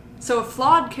 Yeah. So a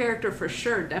flawed character for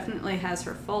sure, definitely has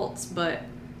her faults, but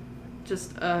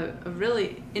just a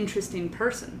really interesting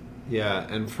person. Yeah,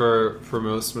 and for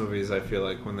most movies, I feel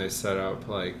like when they set up,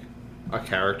 like, a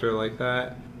character like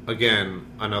that, again,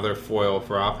 another foil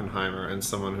for Oppenheimer and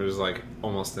someone who's, like,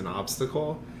 almost an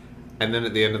obstacle. And then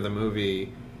at the end of the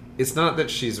movie, it's not that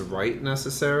she's right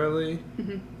necessarily,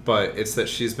 but it's that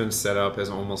she's been set up as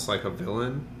almost like a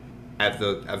villain. At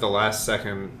the last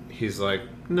second, he's like,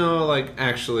 no, like,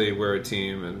 actually, we're a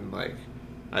team, and, like,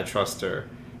 I trust her.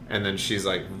 And then she's,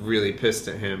 like, really pissed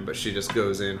at him, but she just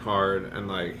goes in hard and,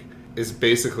 like, is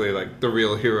basically, like, the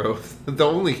real hero, the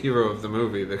only hero of the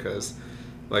movie, because,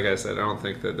 like I said, I don't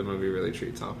think that the movie really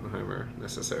treats Oppenheimer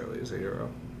necessarily as a hero.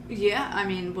 Yeah, I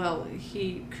mean, well,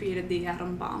 he created the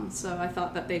atom bomb, so I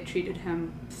thought that they treated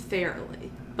him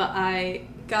fairly. But I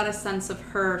got a sense of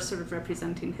her sort of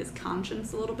representing his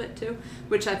conscience a little bit, too,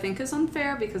 which I think is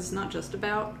unfair because it's not just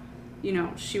about, you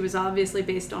know, she was obviously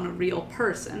based on a real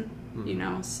person, you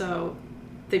know, so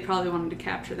they probably wanted to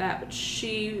capture that, but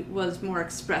she was more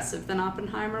expressive than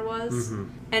Oppenheimer was,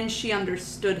 and she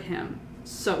understood him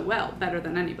so well, better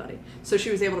than anybody. So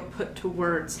she was able to put to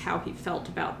words how he felt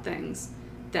about things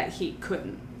that he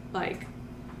couldn't, like,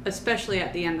 especially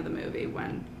at the end of the movie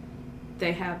when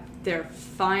they have their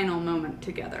final moment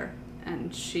together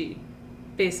and she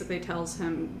basically tells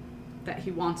him that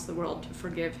he wants the world to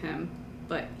forgive him,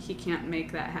 but he can't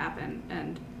make that happen.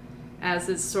 And as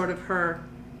is sort of her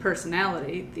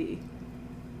personality, the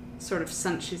sort of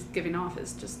sense she's giving off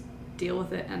is just deal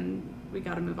with it and we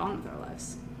got to move on with our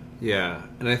lives. Yeah,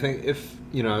 and I think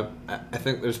I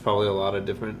think there's probably a lot of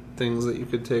different things that you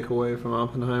could take away from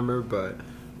Oppenheimer, but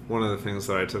one of the things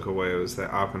that I took away was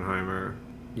that Oppenheimer,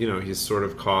 you know, he's sort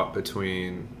of caught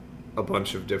between a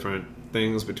bunch of different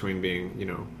things, between being, you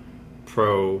know,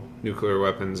 pro-nuclear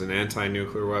weapons and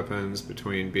anti-nuclear weapons,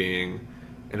 between being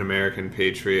an American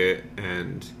patriot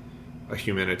and a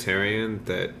humanitarian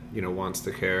that, you know, wants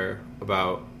to care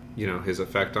about, you know, his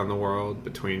effect on the world,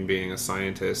 between being a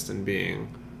scientist and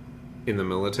being in the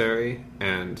military.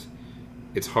 And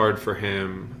it's hard for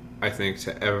him, I think,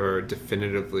 to ever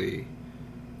definitively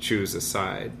choose a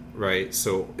side, right?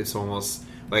 So it's almost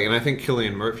like, and I think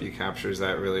Cillian Murphy captures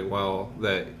that really well,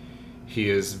 that he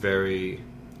is very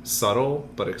subtle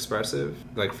but expressive.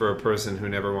 Like, for a person who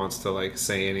never wants to, like,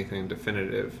 say anything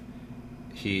definitive,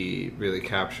 he really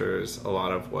captures a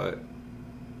lot of what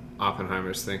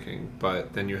Oppenheimer's thinking.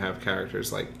 But then you have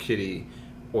characters like Kitty,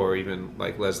 or even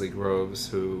like Leslie Groves,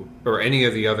 who, or any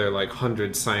of the other like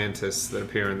 100 scientists that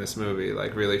appear in this movie,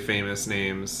 like really famous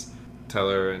names,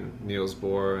 Teller and Niels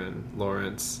Bohr and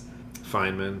Lawrence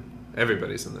Feynman.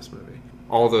 Everybody's in this movie.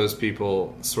 All those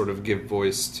people sort of give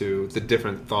voice to the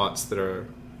different thoughts that are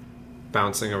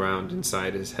bouncing around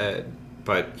inside his head,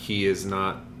 but he is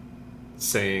not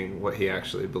saying what he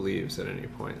actually believes at any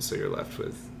point. So you're left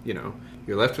with, you know,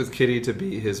 you're left with Kitty to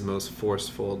be his most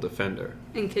forceful defender.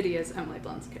 And Kitty is Emily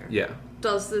Blunt's character. Yeah.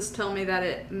 Does this tell me that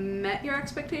it met your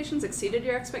expectations, exceeded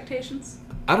your expectations?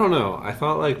 I don't know. I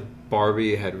thought like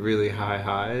Barbie had really high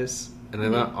highs, and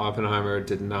I thought Oppenheimer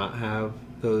did not have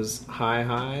those high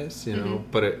highs, you know,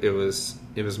 but it was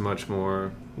much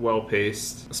more well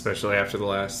paced, especially after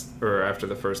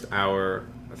the first hour.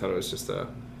 I thought it was just an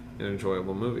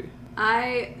enjoyable movie.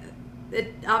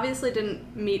 It obviously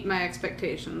didn't meet my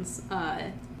expectations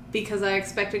because I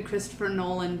expected Christopher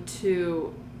Nolan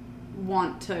to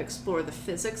want to explore the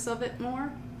physics of it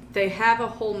more. They have a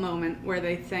whole moment where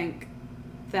they think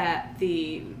that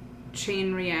the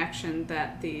chain reaction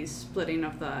that the splitting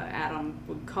of the atom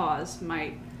would cause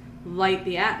might light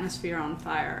the atmosphere on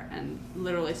fire and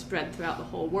literally spread throughout the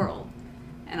whole world.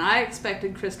 And I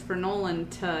expected Christopher Nolan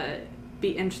to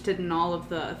be interested in all of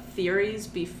the theories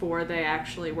before they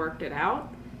actually worked it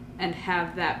out, and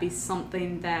have that be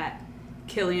something that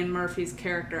Cillian Murphy's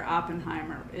character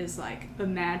Oppenheimer is like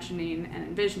imagining and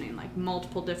envisioning, like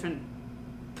multiple different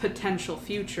potential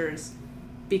futures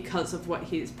because of what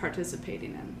he's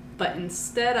participating in. But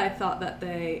instead I thought that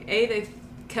they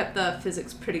kept the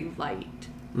physics pretty light.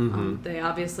 They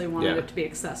obviously wanted it to be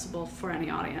accessible for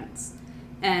any audience.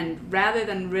 And rather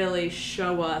than really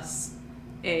show us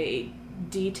a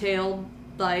detailed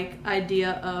like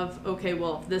idea of, okay,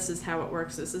 well, if this is how it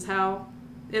works, this is how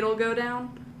it'll go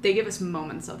down, they give us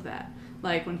moments of that.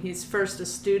 Like when he's first a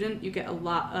student, you get a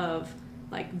lot of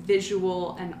like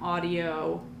visual and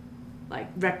audio like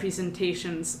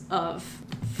representations of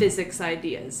physics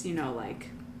ideas, you know, like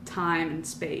time and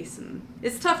space, and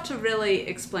it's tough to really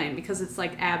explain because it's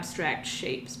like abstract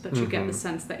shapes, but you get the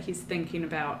sense that he's thinking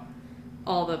about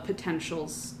all the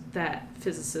potentials that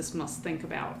physicists must think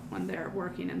about when they're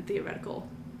working in theoretical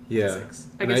physics.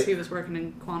 I guess he was working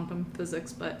in quantum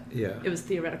physics, but it was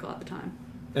theoretical at the time.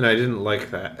 And I didn't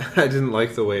like that. I didn't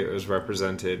like the way it was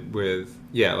represented with,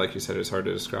 like you said, it's hard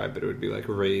to describe, but it would be like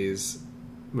rays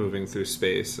moving through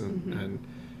space and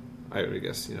I would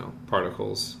guess, you know,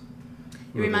 particles.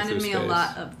 It reminded me a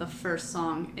lot of the first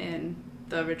song in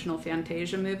the original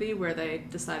Fantasia movie where they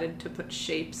decided to put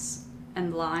shapes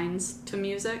and lines to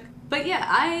music. But yeah,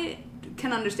 I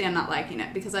can understand not liking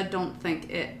it because I don't think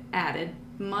it added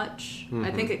much. I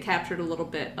think it captured a little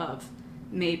bit of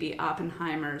maybe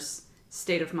Oppenheimer's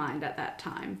state of mind at that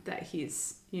time, that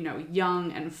he's, you know,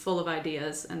 young and full of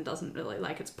ideas and doesn't really,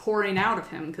 like, it's pouring out of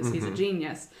him because he's a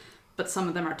genius, but some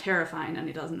of them are terrifying and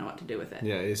he doesn't know what to do with it.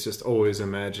 Yeah, he's just always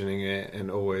imagining it and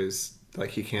always, like,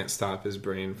 he can't stop his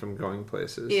brain from going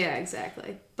places. Yeah,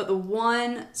 exactly. But the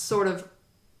one sort of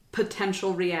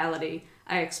potential reality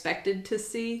I expected to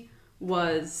see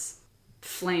was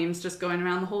flames just going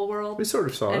around the whole world. We sort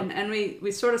of saw it. And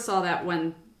we sort of saw that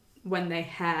when they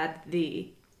had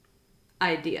the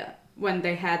idea, when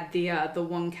they had the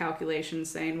one calculation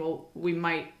saying, well, we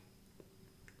might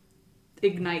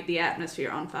ignite the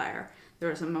atmosphere on fire. There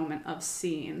was a moment of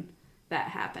seeing that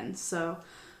happen. So,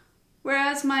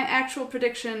 whereas my actual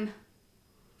prediction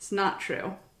is not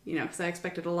true, you know, because I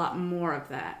expected a lot more of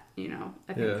that, you know.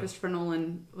 I think Christopher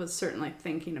Nolan was certainly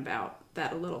thinking about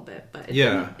that a little bit, but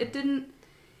it didn't,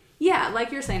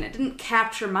 like you're saying, it didn't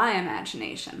capture my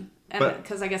imagination.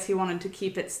 Because I guess he wanted to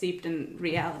keep it steeped in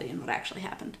reality and what actually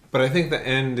happened. But I think the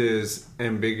end is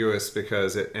ambiguous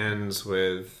because it ends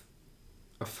with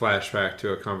a flashback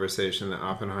to a conversation that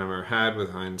Oppenheimer had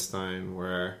with Einstein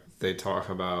where they talk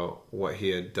about what he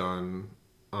had done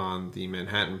on the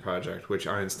Manhattan Project, which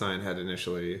Einstein had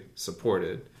initially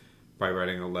supported by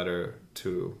writing a letter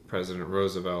to President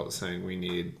Roosevelt saying we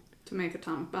need to make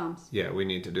atomic bombs. Yeah, we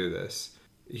need to do this.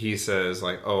 He says,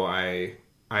 like, oh, I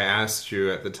asked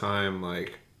you at the time,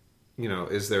 like, you know,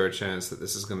 is there a chance that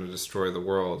this is going to destroy the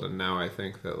world? And now I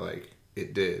think that, like,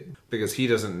 it did. Because he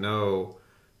doesn't know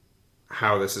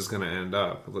how this is going to end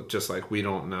up. Just like we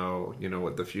don't know, you know,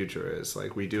 what the future is.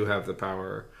 Like, we do have the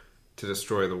power to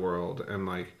destroy the world. And,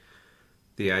 like,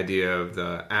 the idea of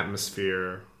the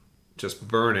atmosphere just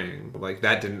burning, like,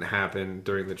 that didn't happen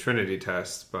during the Trinity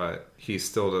test, but he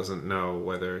still doesn't know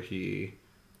whether he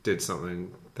did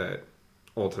something that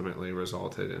ultimately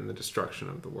resulted in the destruction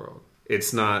of the world.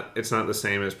 It's not the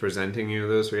same as presenting you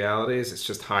those realities. It's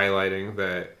just highlighting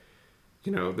that,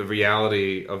 you know, the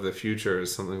reality of the future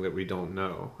is something that we don't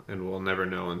know and we'll never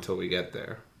know until we get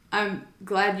there. I'm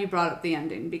glad you brought up the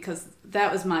ending because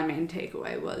that was my main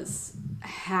takeaway, was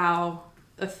how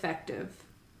effective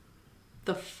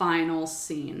the final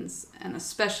scenes, and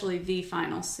especially the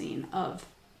final scene of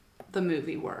the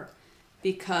movie, were.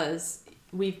 Because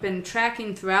we've been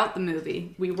tracking throughout the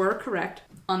movie. We were correct,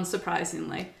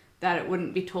 unsurprisingly, that it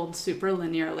wouldn't be told super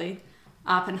linearly.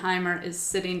 Oppenheimer is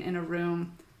sitting in a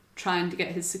room trying to get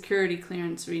his security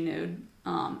clearance renewed,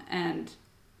 and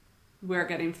we're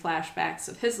getting flashbacks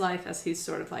of his life as he's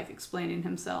sort of like explaining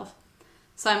himself.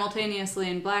 Simultaneously,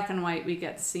 in black and white, we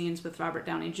get scenes with Robert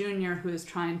Downey Jr., who is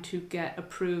trying to get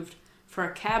approved for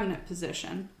a cabinet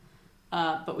position,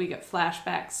 but we get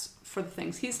flashbacks for the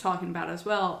things he's talking about as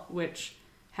well, which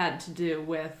had to do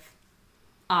with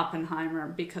Oppenheimer,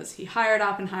 because he hired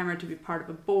Oppenheimer to be part of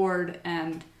a board,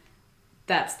 and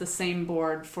that's the same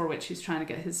board for which he's trying to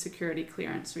get his security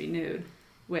clearance renewed,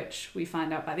 which we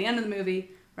find out by the end of the movie,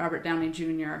 Robert Downey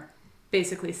Jr.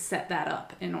 basically set that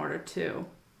up in order to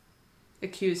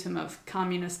accuse him of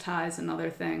communist ties and other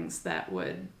things that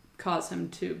would cause him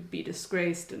to be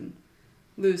disgraced and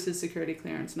lose his security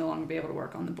clearance, no longer be able to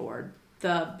work on the board.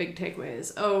 The big takeaway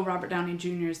is, Robert Downey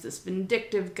Jr. is this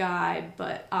vindictive guy,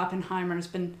 but Oppenheimer's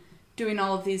been doing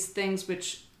all of these things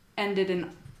which ended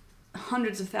in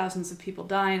hundreds of thousands of people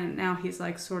dying, and now he's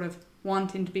like sort of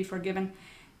wanting to be forgiven.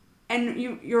 And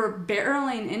you're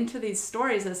barreling into these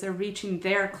stories as they're reaching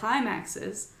their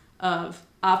climaxes of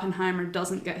Oppenheimer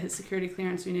doesn't get his security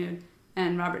clearance renewed,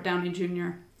 and Robert Downey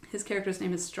Jr., his character's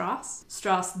name is Strauss.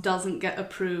 Strauss doesn't get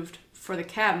approved for the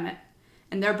cabinet,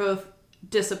 and they're both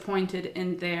disappointed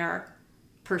in their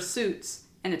pursuits,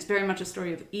 and it's very much a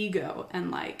story of ego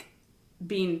and like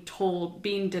being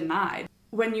denied.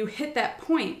 When you hit that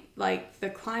point, like the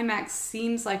climax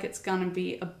seems like it's gonna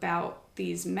be about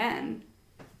these men,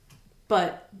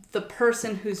 but the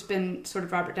person who's been sort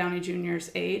of Robert Downey Jr.'s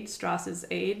aide, Strauss's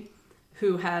aide,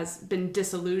 who has been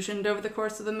disillusioned over the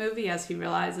course of the movie as he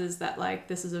realizes that like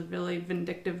this is a really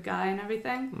vindictive guy and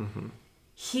everything,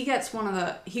 he gets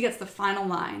the final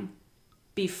line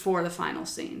before the final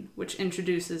scene, which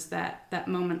introduces that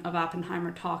moment of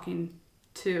Oppenheimer talking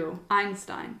to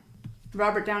Einstein.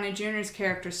 Robert Downey Jr.'s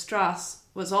character Strauss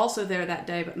was also there that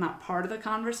day, but not part of the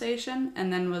conversation,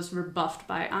 and then was rebuffed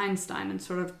by Einstein and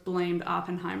sort of blamed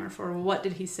Oppenheimer for what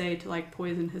did he say to like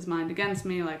poison his mind against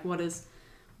me? Like,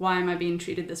 why am I being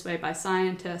treated this way by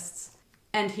scientists?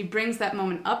 And he brings that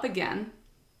moment up again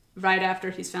right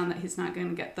after he's found that he's not going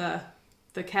to get the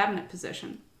the cabinet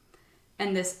position.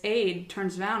 And this aide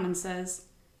turns around and says,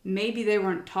 maybe they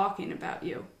weren't talking about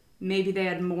you. Maybe they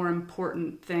had more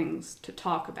important things to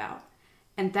talk about.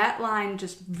 And that line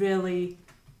just really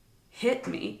hit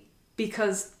me,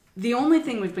 because the only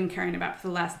thing we've been caring about for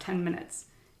the last 10 minutes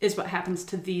is what happens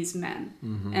to these men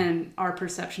and our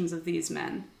perceptions of these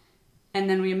men. And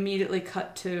then we immediately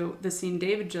cut to the scene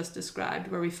David just described,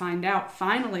 where we find out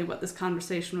finally what this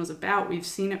conversation was about. We've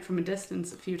seen it from a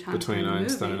distance a few times Between in the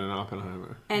Einstein movie. and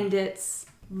Oppenheimer. And it's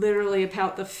literally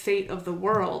about the fate of the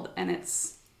world, and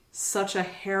it's such a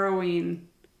harrowing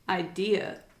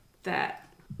idea that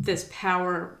this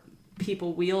power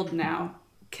people wield now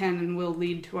can and will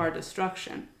lead to our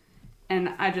destruction. And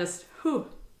I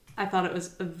thought it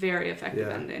was a very effective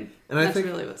ending. And that's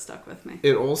really what stuck with me.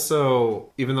 It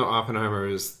also, even though Oppenheimer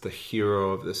is the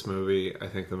hero of this movie, I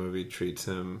think the movie treats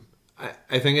him...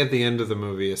 I think at the end of the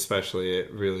movie especially,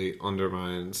 it really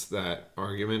undermines that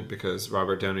argument, because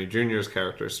Robert Downey Jr.'s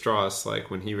character, Strauss, like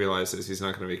when he realizes he's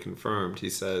not going to be confirmed, he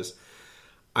says,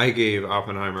 I gave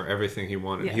Oppenheimer everything he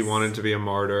wanted. Yes. He wanted to be a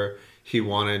martyr. He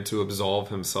wanted to absolve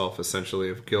himself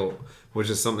essentially of guilt, which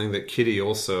is something that Kitty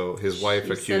also, his wife,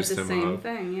 accused him of. Same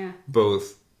thing, yeah.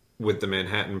 Both with the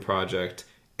Manhattan Project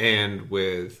and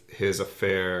with his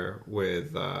affair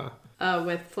with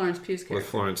Florence Pugh's character. With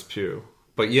Florence Pugh.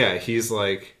 But yeah, he's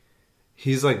like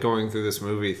going through this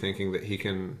movie thinking that he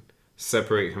can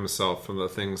separate himself from the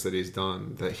things that he's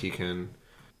done, that he can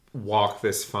walk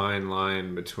this fine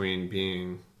line between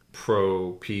being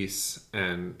pro-peace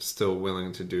and still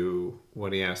willing to do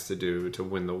what he has to do to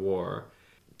win the war,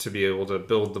 to be able to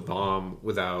build the bomb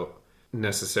without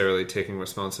necessarily taking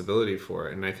responsibility for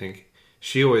it. And I think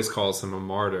she always calls him a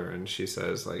martyr, and she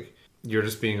says, like, you're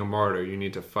just being a martyr, you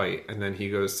need to fight. And then he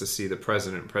goes to see the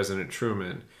president, President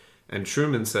Truman, and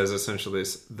Truman says essentially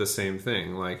the same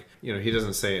thing. Like, you know, he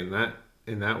doesn't say in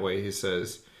that way. He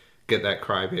says, get that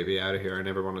crybaby out of here, I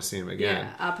never want to see him again.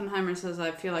 Yeah, Oppenheimer says,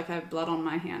 I feel like I have blood on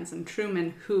my hands. And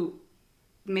Truman, who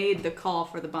made the call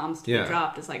for the bombs to be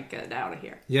dropped, is like, get out of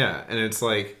here. Yeah, and it's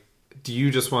like, do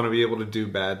you just want to be able to do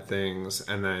bad things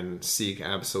and then seek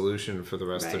absolution for the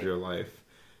rest of your life?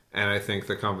 And I think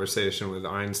the conversation with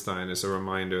Einstein is a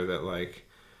reminder that, like,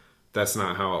 that's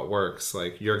not how it works.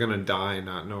 Like, you're going to die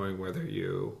not knowing whether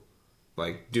you,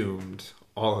 like, doomed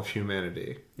all of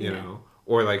humanity, you know?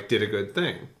 Or, like, did a good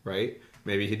thing, right?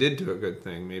 Maybe he did do a good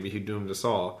thing. Maybe he doomed us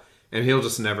all. And he'll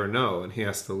just never know. And he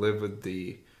has to live with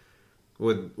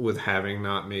with having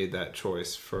not made that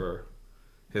choice for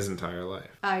his entire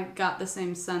life. I got the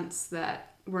same sense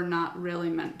that we're not really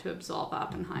meant to absolve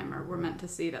Oppenheimer. We're meant to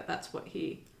see that that's what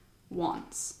he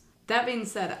wants. That being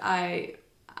said, I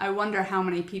wonder how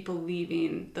many people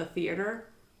leaving the theater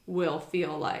will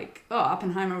feel like, oh,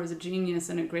 Oppenheimer was a genius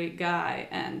and a great guy,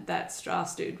 and that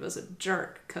Strauss dude was a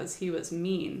jerk because he was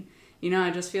mean. You know,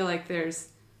 I just feel like there's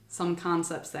some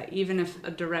concepts that even if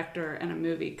a director and a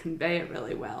movie convey it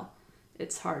really well,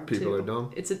 it's hard to... People are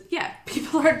dumb?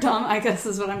 People are dumb, I guess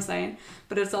is what I'm saying.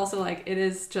 But it's also like, it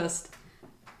is just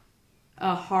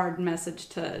a hard message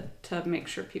to make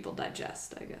sure people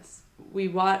digest, I guess. We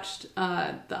watched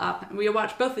we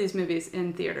watched both of these movies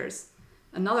in theaters.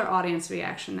 Another audience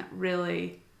reaction that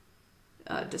really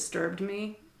disturbed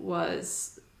me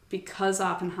was, because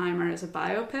Oppenheimer is a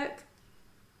biopic,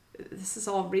 this is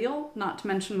all real? Not to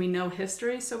mention we know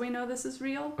history, so we know this is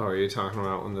real? Oh, are you talking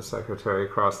about when the secretary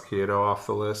crossed Kyoto off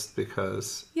the list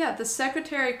because... Yeah, the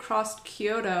secretary crossed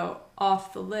Kyoto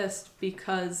off the list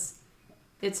because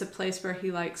it's a place where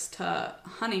he likes to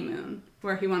honeymoon,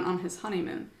 where he went on his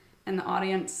honeymoon. And the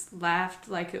audience laughed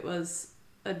like it was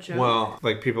a joke. Well,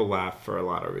 like, people laugh for a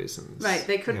lot of reasons. Right,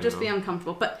 they could just be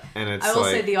uncomfortable. But and it's I will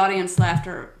say the audience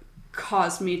laughter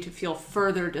caused me to feel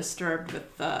further disturbed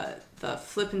with the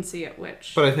flippancy at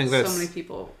which but I think so many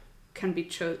people can be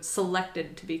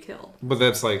selected to be killed. But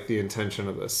that's, like, the intention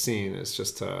of this scene, is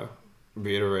just to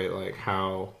reiterate, like,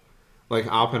 how... Like,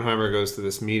 Oppenheimer goes to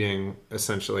this meeting,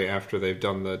 essentially, after they've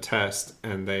done the test,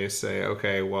 and they say,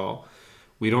 okay, well...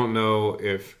 we don't know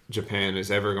if Japan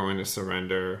is ever going to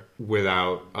surrender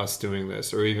without us doing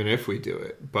this, or even if we do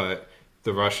it. But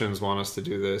the Russians want us to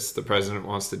do this. The president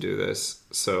wants to do this.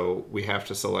 So we have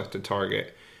to select a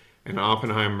target. And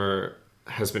Oppenheimer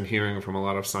has been hearing from a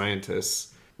lot of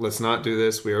scientists, let's not do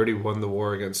this. We already won the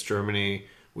war against Germany.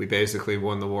 We basically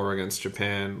won the war against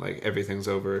Japan. Like, everything's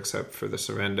over except for the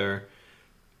surrender.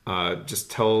 Just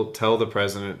tell the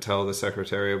president, tell the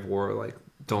Secretary of War, like,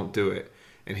 don't do it.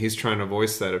 And he's trying to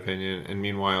voice that opinion, and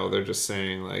meanwhile they're just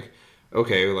saying, like,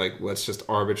 okay, like, let's just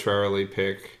arbitrarily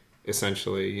pick,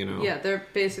 essentially, you know. Yeah, they're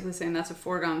basically saying that's a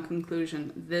foregone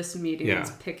conclusion. This meeting is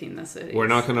picking the cities. We're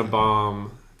not going to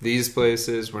bomb these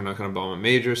places. We're not going to bomb a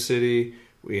major city.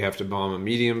 We have to bomb a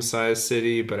medium-sized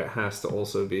city, but it has to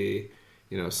also be,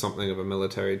 something of a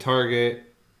military target.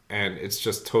 And it's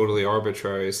just totally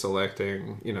arbitrary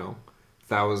selecting,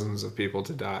 thousands of people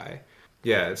to die.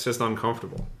 Yeah, it's just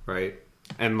uncomfortable, right?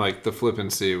 And like the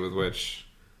flippancy with which,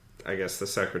 I guess, the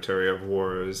Secretary of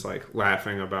War is like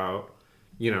laughing about,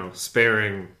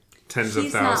 sparing tens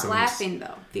of thousands. He's not laughing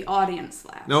though. The audience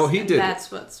laughs. No, he did. That's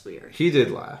what's weird. He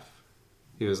did laugh.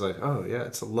 He was like, "Oh yeah,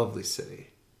 it's a lovely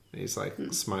city." And he's like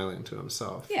smiling to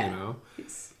himself. Yeah,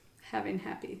 he's having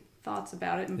happy thoughts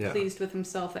about it and pleased with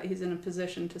himself that he's in a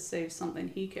position to save something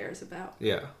he cares about.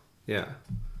 Yeah, yeah.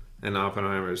 And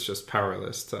Oppenheimer is just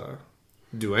powerless to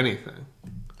do anything.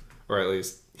 Or at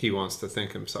least he wants to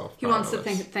think himself powerless. He wants to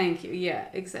think, thank you. Yeah,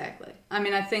 exactly. I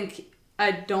mean,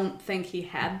 I don't think he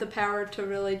had the power to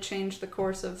really change the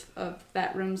course of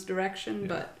that room's direction,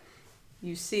 but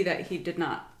you see that he did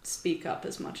not speak up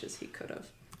as much as he could have.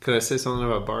 Could I say something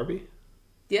about Barbie?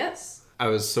 Yes. I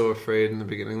was so afraid in the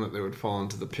beginning that they would fall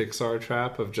into the Pixar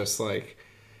trap of just like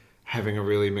having a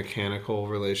really mechanical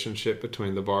relationship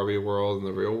between the Barbie world and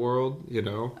the real world,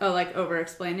 Oh, like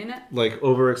over-explaining it? Like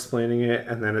over-explaining it,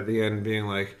 and then at the end being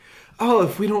like, oh,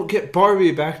 if we don't get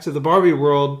Barbie back to the Barbie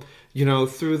world,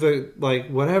 through the, like,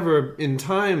 whatever in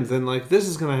time, then, like, this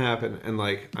is going to happen. And,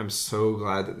 like, I'm so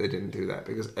glad that they didn't do that,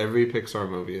 because every Pixar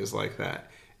movie is like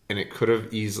that. And it could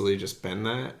have easily just been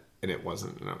that, and it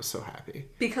wasn't, and I was so happy.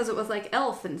 Because it was like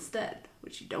Elf instead,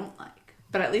 which you don't like.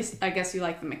 But at least, I guess you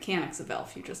like the mechanics of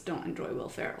Elf. You just don't enjoy Will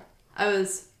Ferrell. I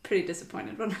was pretty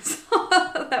disappointed when I saw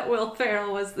that Will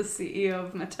Ferrell was the CEO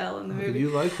of Mattel in the movie. You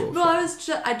like Will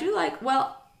Ferrell?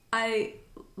 Well, I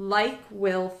like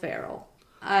Will Ferrell.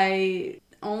 I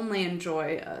only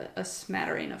enjoy a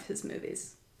smattering of his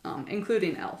movies,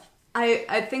 including Elf.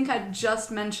 I think I just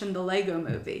mentioned the Lego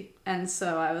movie, and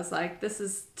so I was like, this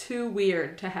is too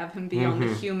weird to have him be on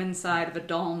the human side of a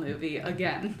doll movie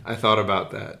again. I thought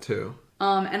about that, too.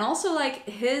 And also, like,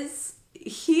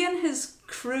 he and his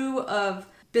crew of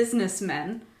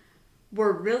businessmen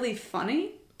were really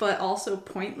funny, but also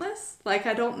pointless. Like,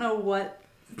 I don't know what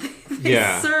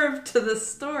they served to the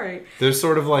story. They're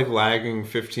sort of like lagging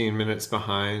 15 minutes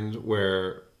behind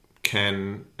where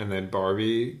Ken and then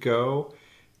Barbie go.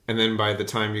 And then by the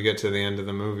time you get to the end of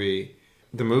the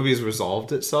movie's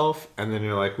resolved itself. And then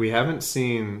you're like, we haven't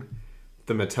seen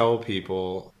the Mattel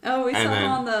people. Oh, we saw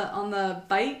them on the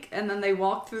bike, and then they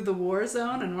walk through the war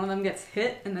zone, and one of them gets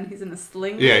hit, and then he's in a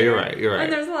sling. Yeah, you're right.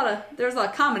 And there's a lot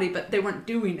of comedy, but they weren't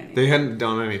doing anything. They hadn't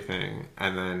done anything,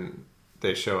 and then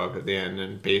they show up at the end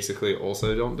and basically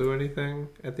also don't do anything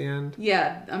at the end.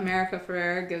 Yeah, America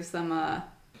Ferrera gives them a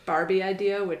Barbie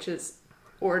idea, which is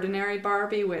ordinary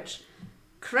Barbie, which,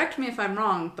 correct me if I'm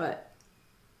wrong, but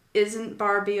isn't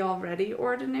Barbie already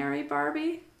ordinary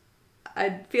Barbie?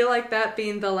 I feel like that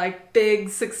being the, like, big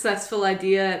successful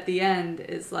idea at the end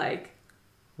is like...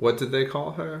 What did they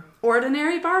call her?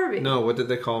 Ordinary Barbie. No, what did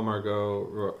they call Margot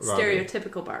Robbie?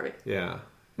 Stereotypical Barbie. Yeah.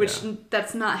 Which,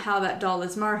 that's not how that doll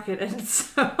is marketed,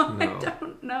 so no. I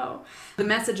don't know. The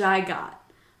message I got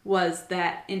was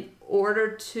that in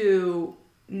order to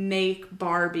make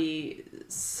Barbie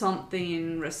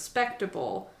something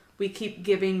respectable, we keep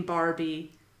giving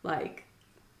Barbie, like,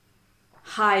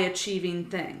 high-achieving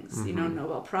things. Mm-hmm.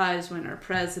 Nobel Prize winner,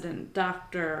 president,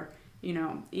 doctor,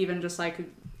 even just, like,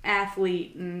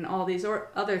 athlete and all these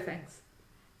other things.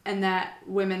 And that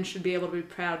women should be able to be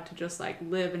proud to just, like,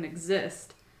 live and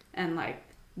exist. And, like,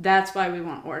 that's why we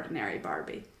want ordinary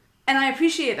Barbie. And I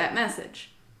appreciate that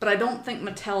message. But I don't think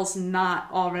Mattel's not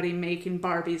already making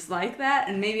Barbies like that.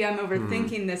 And maybe I'm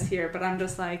overthinking this here, but I'm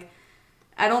just like,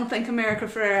 I don't think America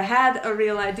Ferrera had a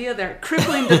real idea there.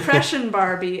 Crippling depression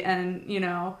Barbie and,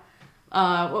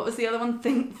 what was the other one?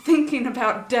 Thinking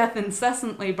about death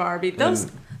incessantly Barbie.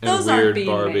 Those aren't being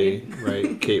Barbie, made.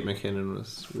 Right? Kate McKinnon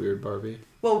was Weird Barbie.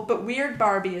 Well, but Weird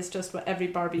Barbie is just what every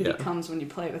Barbie becomes when you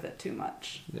play with it too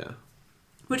much. Yeah.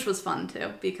 Which was fun,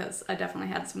 too, because I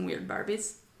definitely had some weird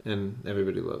Barbies. And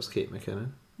everybody loves Kate McKinnon.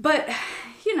 But,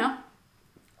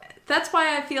 that's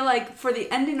why I feel like for the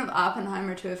ending of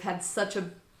Oppenheimer to have had such a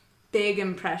big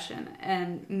impression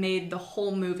and made the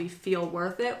whole movie feel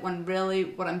worth it, when really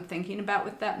what I'm thinking about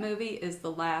with that movie is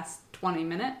the last 20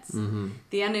 minutes. Mm-hmm.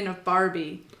 The ending of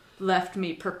Barbie left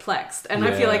me perplexed, and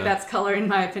I feel like that's coloring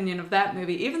my opinion of that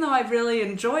movie, even though I really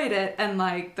enjoyed it, and,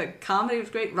 like, the comedy was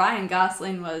great. Ryan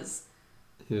Gosling was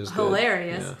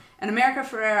hilarious. Yeah. And America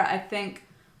Ferrera,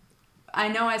 I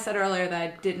know I said earlier that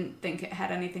I didn't think it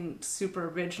had anything super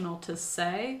original to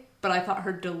say, but I thought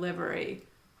her delivery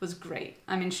was great.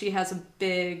 I mean, she has a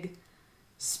big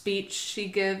speech she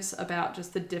gives about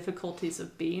just the difficulties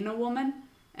of being a woman,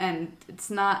 And it's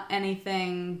not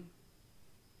anything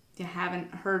you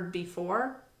haven't heard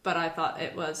before, but I thought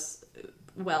it was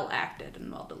well acted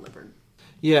and well delivered.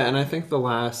 Yeah, and I think the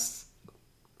last,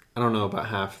 I don't know about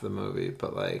half of the movie,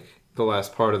 but like the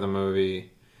last part of the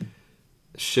movie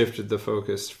shifted the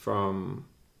focus from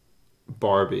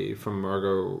Barbie, from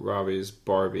Margot Robbie's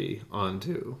Barbie,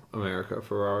 onto America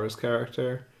Ferrera's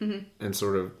character, and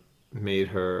sort of made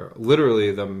her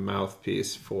literally the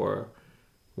mouthpiece for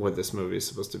what this movie is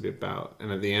supposed to be about.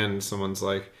 And at the end, someone's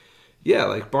like, yeah,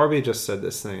 like Barbie just said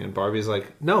this thing, and Barbie's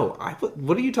like, no,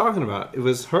 what are you talking about? It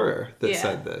was her that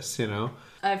said this, you know?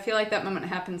 I feel like that moment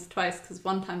happens twice, because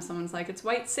one time someone's like, it's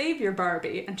white savior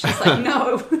Barbie, and she's like,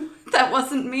 no, that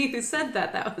wasn't me who said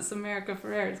that. That was America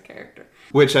Ferrera's character.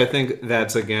 Which I think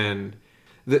that's, again,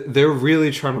 they're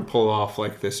really trying to pull off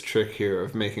like this trick here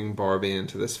of making Barbie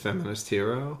into this feminist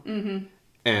hero. Mm-hmm.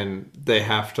 And they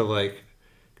have to like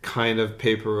kind of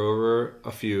paper over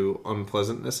a few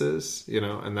unpleasantnesses, you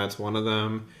know, and that's one of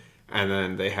them. And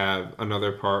then they have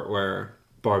another part where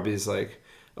Barbie's like,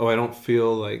 oh, I don't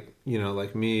feel like, you know,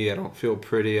 like me. I don't feel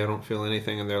pretty. I don't feel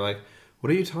anything. And they're like,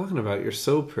 what are you talking about? You're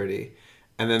so pretty.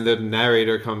 And then the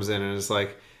narrator comes in and is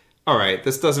like, all right,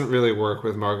 this doesn't really work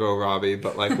with Margot Robbie,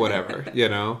 but like whatever, you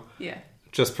know? Yeah.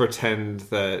 Just pretend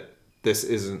that this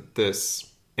isn't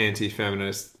this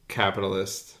anti-feminist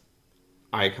capitalist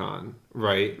icon,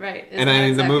 right? Right. And I mean,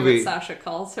 exactly the movie, what Sasha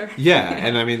calls her. yeah,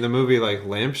 and I mean the movie like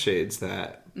lampshades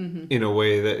that in a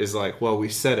way that is like, well, we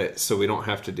said it, so we don't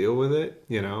have to deal with it,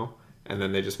 you know. And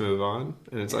then they just move on,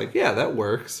 and it's like, yeah, that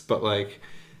works, but like,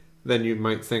 then you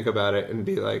might think about it and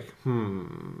be like, I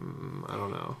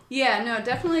don't know. Yeah, no,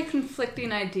 definitely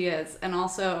conflicting ideas, and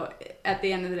also at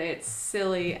the end of the day, it's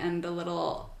silly and a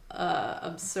little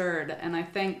absurd. And I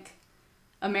think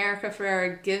America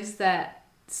Ferrera gives that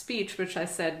speech, which I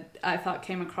said I thought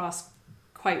came across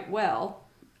quite well.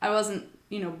 I wasn't,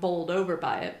 bowled over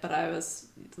by it, but I was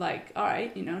like, all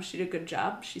right, she did a good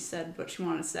job. She said what she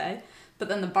wanted to say. But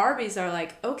then the Barbies are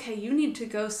like, okay, you need to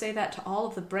go say that to all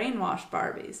of the brainwashed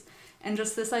Barbies. And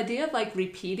just this idea of like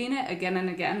repeating it again and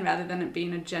again rather than it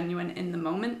being a genuine in the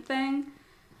moment thing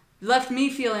left me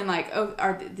feeling like,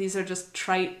 oh, these are just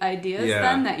trite ideas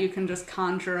then that you can just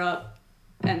conjure up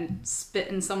and spit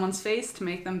in someone's face to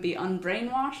make them be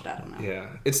unbrainwashed? I don't know. Yeah.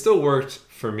 It still worked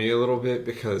for me a little bit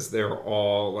because they were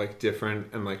all like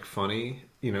different and like funny.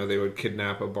 They would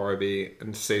kidnap a Barbie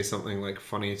and say something like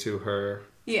funny to her.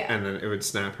 Yeah. And then it would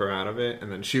snap her out of it.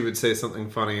 And then she would say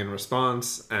something funny in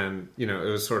response. And, it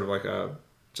was sort of like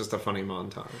just a funny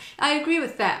montage. I agree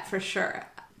with that for sure.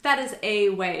 That is a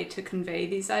way to convey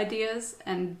these ideas,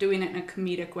 and doing it in a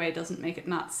comedic way doesn't make it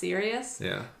not serious.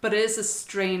 Yeah. But it is a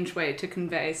strange way to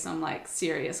convey some like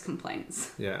serious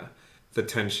complaints. Yeah. The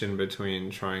tension between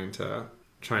trying to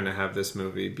have this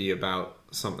movie be about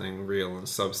something real and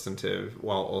substantive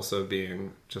while also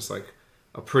being just like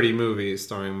a pretty movie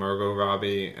starring Margot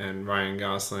Robbie and Ryan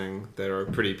Gosling that are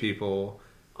pretty people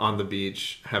on the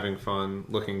beach, having fun,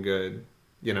 looking good,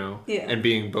 and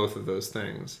being both of those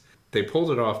things. They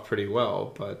pulled it off pretty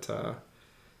well, but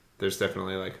there's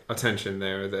definitely like a tension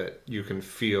there that you can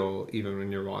feel even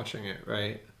when you're watching it,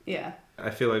 right? Yeah. I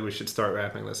feel like we should start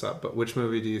wrapping this up, but which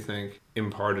movie do you think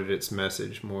imparted its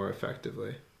message more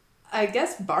effectively? I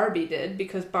guess Barbie did,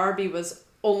 because Barbie was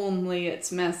only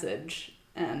its message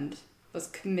and was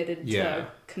committed to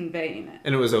conveying it.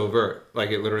 And it was overt. Like,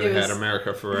 it literally had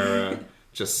America Ferrera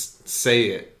just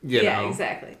say it, you know?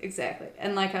 Exactly.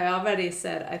 And like I already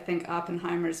said, I think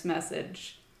Oppenheimer's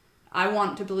message, I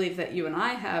want to believe that you and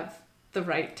I have the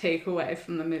right takeaway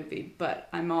from the movie, but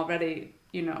I'm already,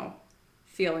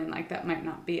 feeling like that might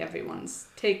not be everyone's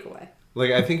takeaway.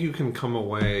 Like, I think you can come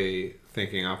away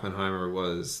thinking Oppenheimer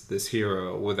was this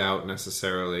hero without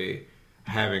necessarily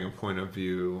having a point of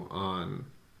view on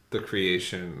the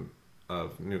creation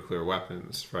of nuclear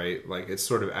weapons, right? Like, it's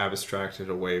sort of abstracted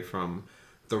away from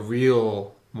the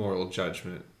real moral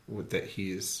judgment that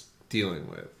he's dealing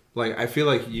with. Like, I feel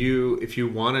like if you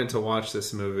wanted to watch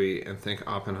this movie and think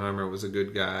Oppenheimer was a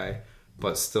good guy,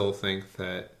 but still think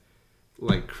that,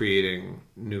 like, creating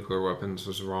nuclear weapons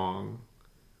was wrong,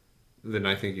 then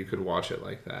I think you could watch it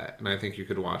like that. And I think you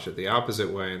could watch it the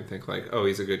opposite way and think like, oh,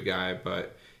 he's a good guy,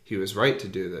 but he was right to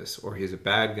do this. Or he's a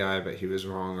bad guy, but he was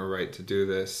wrong or right to do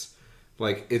this.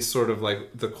 Like, it's sort of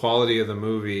like the quality of the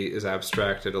movie is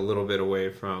abstracted a little bit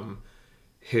away from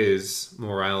his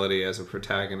morality as a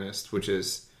protagonist, which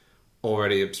is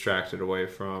already abstracted away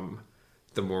from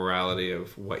the morality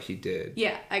of what he did.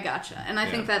 Yeah, I gotcha. And I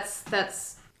think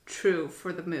that's true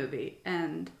for the movie.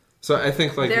 And So I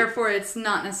think like therefore it's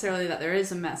not necessarily that there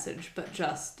is a message, but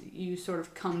just you sort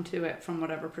of come to it from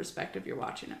whatever perspective you're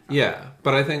watching it from. Yeah,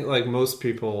 but I think like most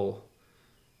people,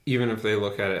 even if they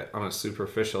look at it on a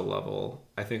superficial level,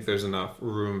 I think there's enough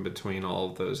room between all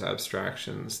of those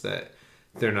abstractions that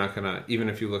they're not gonna, even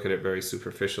if you look at it very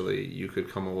superficially, you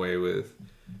could come away with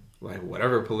like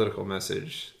whatever political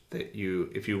message that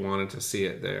if you wanted to see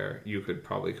it there, you could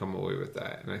probably come away with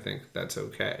that. And I think that's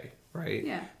okay, right?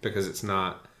 Yeah. Because it's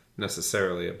not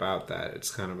necessarily about that.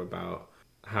 It's kind of about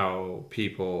how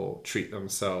people treat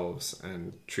themselves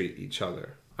and treat each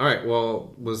other. All right,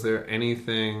 well, was there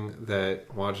anything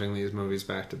that watching these movies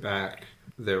back to back,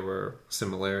 there were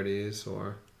similarities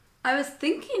or... I was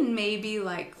thinking maybe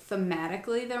like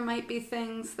thematically there might be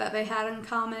things that they had in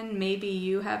common. Maybe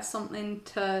you have something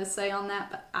to say on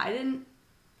that, but I didn't.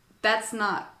 That's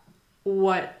not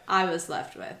what I was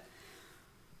left with.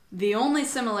 The only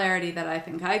similarity that I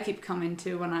think I keep coming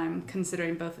to when I'm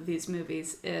considering both of these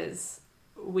movies is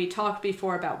we talked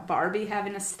before about Barbie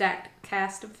having a stacked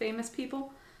cast of famous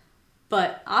people,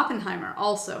 but Oppenheimer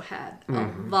also had a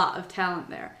lot of talent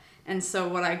there. And so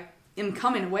what I am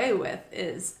coming away with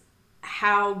is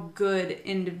how good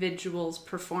individuals'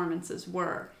 performances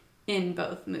were in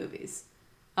both movies.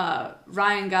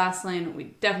 Ryan Gosling, we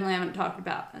definitely haven't talked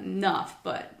about enough,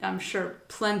 but I'm sure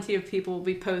plenty of people will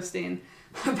be posting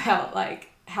about like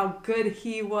how good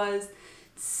he was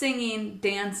singing,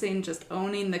 dancing, just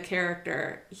owning the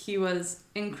character. He was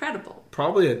incredible.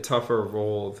 Probably a tougher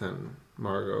role than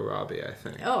Margot Robbie, I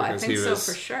think. Oh, I think so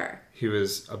for sure. He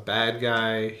was a bad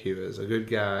guy. He was a good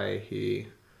guy. He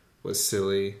was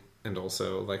silly and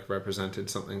also like represented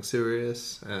something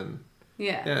serious and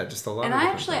yeah, just a lot. And of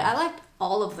I liked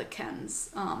all of the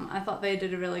Kens. I thought they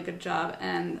did a really good job.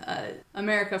 And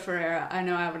America Ferrera, I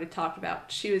know I already talked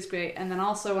about. She was great. And then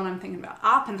also when I'm thinking about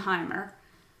Oppenheimer,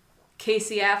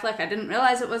 Casey Affleck. I didn't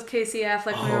realize it was Casey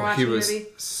Affleck when we were watching the movie. He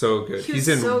was so good. He's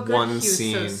in so good. one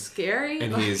scene. He was so scary.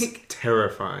 And he's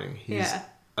terrifying. He's yeah.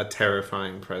 a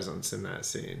terrifying presence in that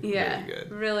scene. Yeah, really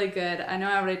good. Really good. I know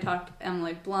I already talked to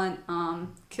Emily Blunt.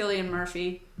 Cillian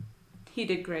Murphy, he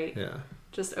did great. Yeah.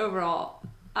 Just overall,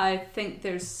 I think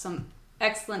there's some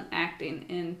excellent acting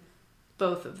in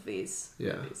both of these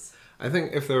movies. I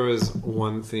think if there was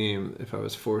one theme, if I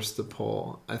was forced to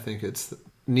pull, I think it's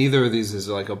neither of these is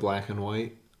like a black and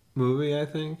white movie, I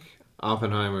think.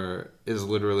 Oppenheimer is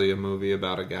literally a movie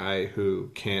about a guy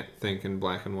who can't think in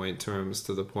black and white terms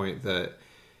to the point that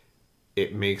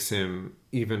it makes him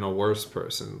even a worse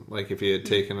person. Like if he had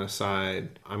taken a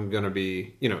side, I'm going to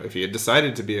be, if he had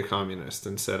decided to be a communist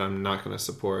and said, I'm not going to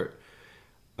support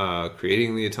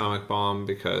creating the atomic bomb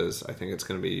because I think it's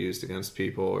going to be used against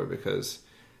people or because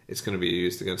it's going to be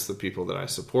used against the people that I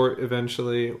support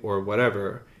eventually or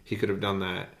whatever, he could have done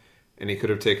that. And he could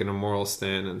have taken a moral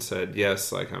stand and said,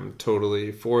 yes, like I'm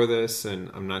totally for this and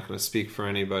I'm not going to speak for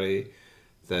anybody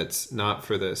that's not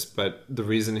for this. But the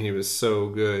reason he was so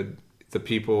good, the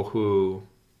people who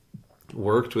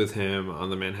worked with him on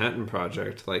the Manhattan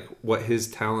Project, like what his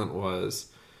talent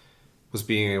was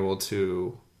being able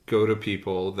to go to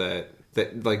people that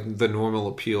like the normal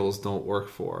appeals don't work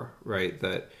for, right?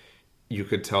 That you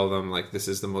could tell them like, this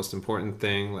is the most important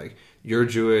thing. Like you're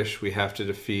Jewish, we have to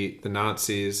defeat the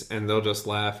Nazis, and they'll just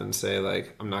laugh and say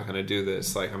like, I'm not going to do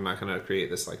this. Like I'm not going to create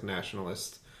this like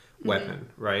nationalist weapon,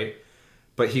 right?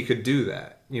 But he could do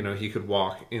that. He could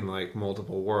walk in like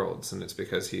multiple worlds, and it's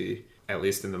because he, at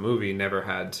least in the movie, never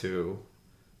had to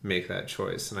make that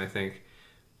choice. And I think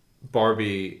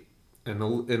Barbie, in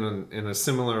a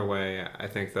similar way, I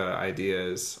think the idea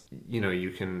is,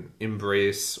 you can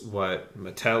embrace what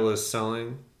Mattel is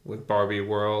selling with Barbie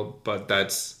World, but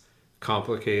that's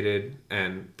complicated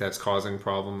and that's causing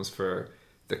problems for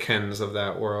the Kens of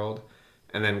that world.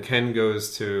 And then Ken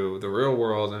goes to the real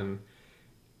world and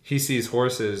he sees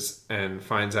horses and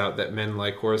finds out that men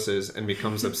like horses and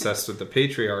becomes obsessed with the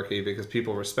patriarchy because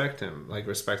people respect him, like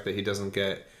respect that he doesn't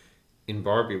get in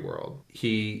Barbie World.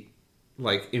 He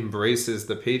like embraces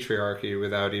the patriarchy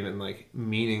without even like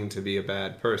meaning to be a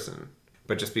bad person,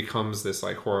 but just becomes this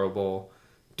like horrible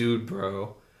dude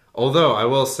bro. Although I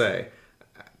will say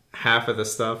half of the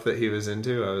stuff that he was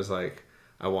into, I was like,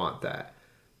 I want that.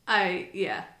 I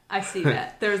see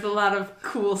that. There's a lot of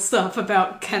cool stuff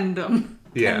about Kendom.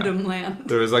 Kendom land.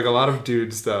 There was like a lot of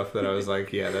dude stuff that I was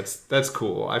like, yeah, that's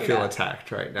cool. I feel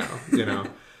attacked right now,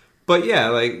 But yeah,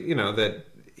 like, that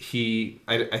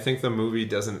I think the movie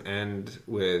doesn't end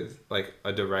with like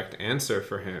a direct answer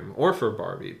for him or for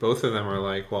Barbie. Both of them are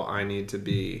like, well, I need to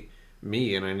be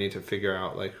me and I need to figure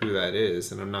out like who that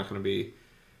is, and I'm not going to be,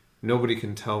 nobody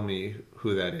can tell me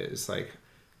who that is. Like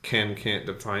Ken can't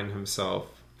define himself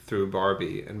through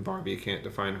Barbie, and Barbie can't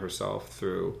define herself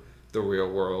through the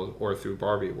real world or through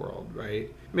Barbie world,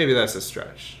 right? Maybe that's a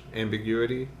stretch.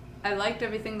 Ambiguity? I liked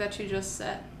everything that you just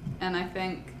said. And I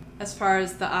think as far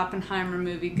as the Oppenheimer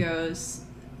movie goes,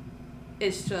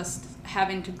 it's just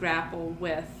having to grapple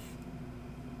with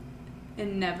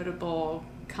inevitable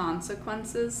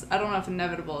consequences. I don't know if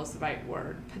inevitable is the right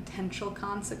word. Potential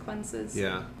consequences.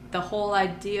 Yeah. The whole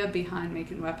idea behind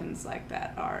making weapons like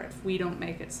that are if we don't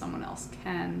make it, someone else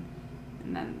can.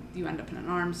 And then you end up in an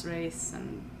arms race.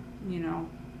 And, you know,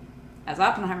 as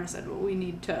Oppenheimer said, well, we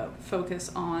need to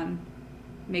focus on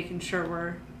making sure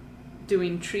we're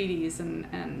doing treaties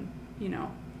and you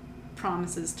know,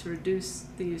 promises to reduce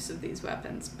the use of these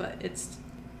weapons. But it's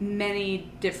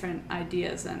many different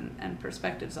ideas and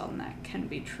perspectives on that can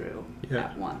be true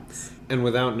at once. And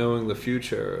without knowing the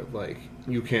future, like,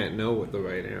 you can't know what the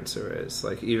right answer is.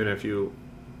 Like, even if you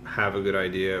have a good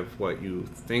idea of what you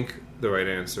think the right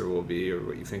answer will be or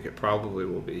what you think it probably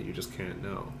will be, you just can't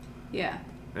know. Yeah.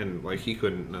 And, like, he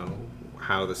couldn't know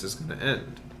how this is going to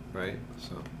end, right?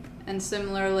 So. And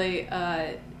similarly,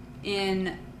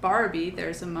 in Barbie,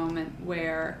 there's a moment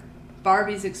where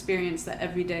Barbie's experienced that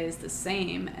every day is the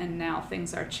same, and now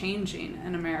things are changing.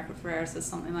 And America Ferrera says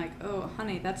something like, "Oh,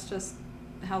 honey, that's just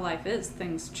how life is.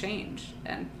 Things change,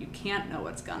 and you can't know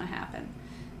what's going to happen."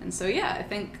 And so, yeah, I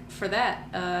think for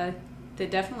that, they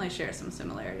definitely share some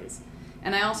similarities.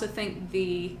 And I also think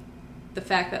the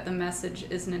fact that the message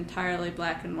isn't entirely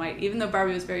black and white, even though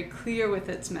Barbie was very clear with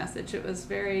its message, it was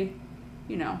very,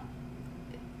 you know,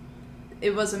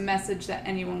 it was a message that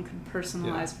anyone could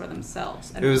personalize for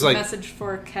themselves. And it was a message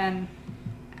for Ken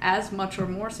as much or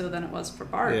more so than it was for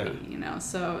Barbie, you know.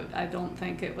 So I don't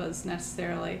think it was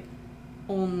necessarily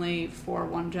only for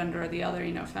one gender or the other,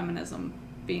 you know, feminism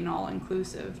being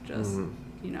all-inclusive. Just,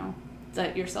 you know,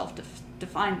 let yourself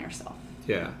define yourself.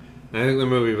 Yeah. And I think the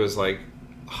movie was, like,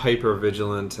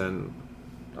 hyper-vigilant and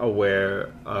aware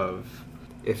of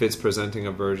if it's presenting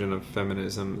a version of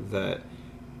feminism that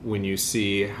when you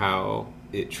see how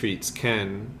it treats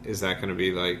Ken, is that going to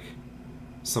be like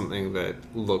something that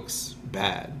looks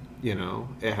bad? You know,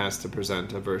 it has to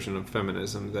present a version of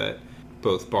feminism that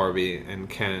both Barbie and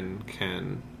Ken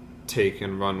can take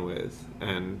and run with.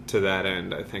 And to that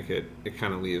end, I think it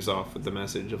kind of leaves off with the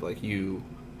message of, like, you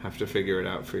have to figure it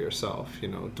out for yourself. You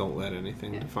know, don't let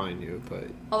anything define you. But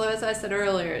although, as I said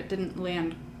earlier, it didn't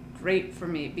land great for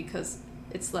me because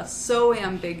it's left so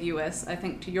ambiguous, I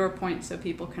think, to your point, so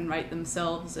people can write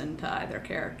themselves into either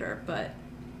character. But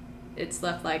it's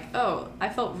left like, oh, I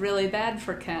felt really bad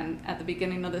for Ken at the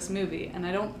beginning of this movie, and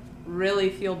I don't really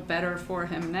feel better for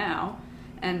him now.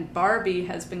 And Barbie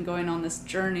has been going on this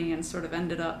journey and sort of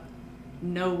ended up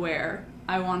nowhere.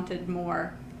 I wanted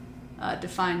more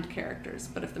defined characters,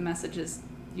 but if the message is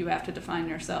you have to define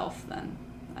yourself, then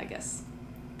I guess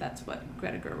that's what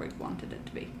Greta Gerwig wanted it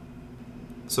to be.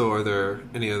 So are there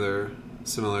any other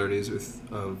similarities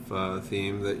of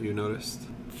theme that you noticed?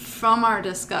 From our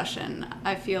discussion,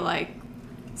 I feel like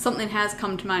something has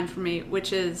come to mind for me,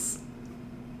 which is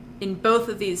in both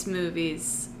of these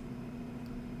movies,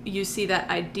 you see that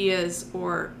ideas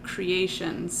or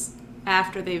creations,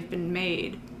 after they've been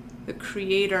made, the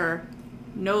creator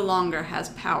no longer has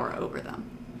power over them.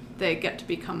 They get to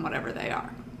become whatever they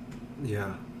are.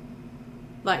 Yeah.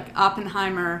 Like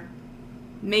Oppenheimer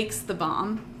makes the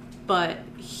bomb, but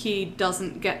he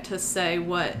doesn't get to say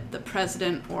what the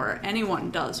president or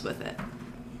anyone does with it.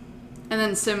 And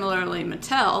then similarly,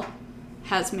 Mattel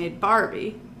has made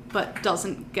Barbie, but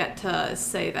doesn't get to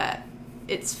say that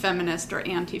it's feminist or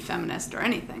anti-feminist or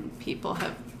anything. People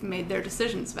have made their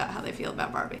decisions about how they feel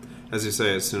about Barbie. As you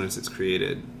say, as soon as it's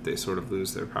created, they sort of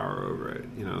lose their power over it.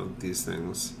 You know, these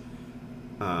things,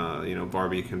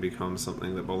 Barbie can become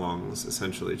something that belongs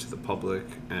essentially to the public,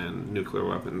 and nuclear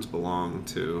weapons belong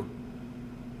to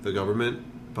the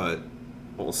government, but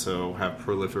also have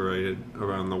proliferated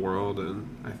around the world.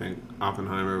 And I think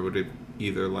Oppenheimer would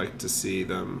either like to see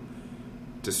them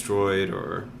destroyed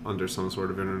or under some sort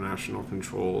of international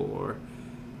control, or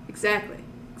exactly.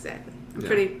 I'm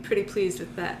pretty pleased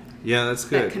with that. Yeah, that's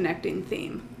good. That connecting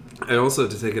theme. And also,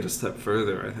 to take it a step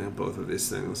further, I think both of these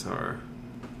things are,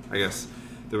 I guess,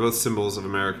 they're both symbols of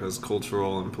America's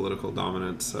cultural and political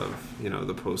dominance of,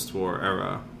 the post-war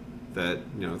era, that,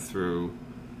 through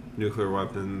nuclear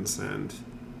weapons and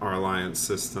our alliance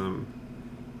system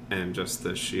and just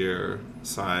the sheer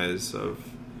size of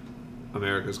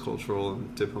America's cultural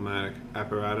and diplomatic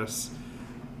apparatus,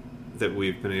 that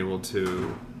we've been able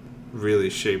to really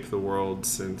shape the world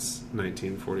since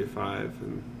 1945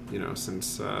 and,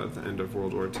 since the end of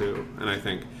World War II. And I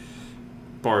think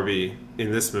Barbie,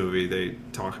 in this movie, they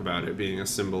talk about it being a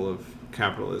symbol of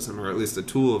capitalism, or at least a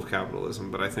tool of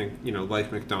capitalism. But I think,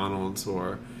 like McDonald's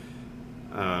or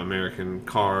American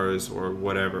cars or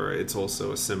whatever, it's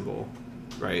also a symbol,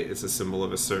 right? It's a symbol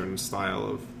of a certain style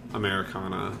of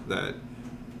Americana that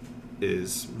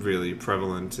is really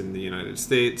prevalent in the United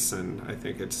States, and I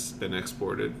think it's been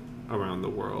exported around the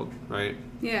world, right?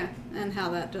 Yeah, and how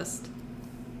that just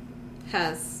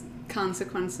has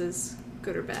consequences,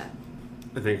 good or bad.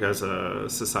 I think as a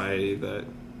society that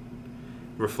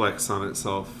reflects on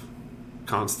itself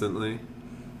constantly,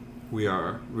 we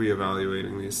are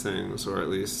reevaluating these things, or at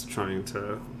least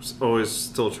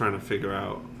still trying to figure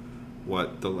out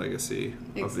what the legacy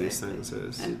of these things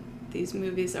is. And these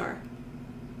movies are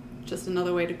just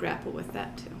another way to grapple with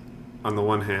that too. On the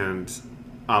one hand,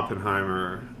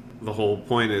 Oppenheimer, the whole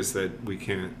point is that we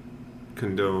can't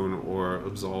condone or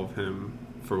absolve him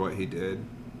for what he did.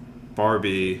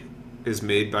 Barbie is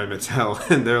made by Mattel,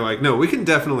 and they're like, no, we can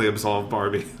definitely absolve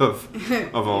Barbie of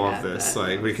all of this.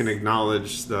 Like, we can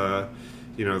acknowledge the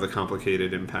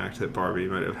complicated impact that Barbie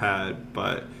might have had,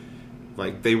 but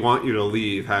like, they want you to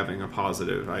leave having a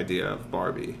positive idea of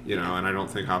Barbie, and I don't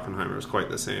think Oppenheimer is quite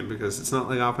the same, because it's not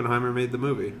like Oppenheimer made the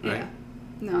movie, right? Yeah.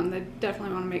 No, and they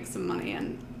definitely want to make some money,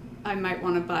 and I might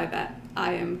want to buy that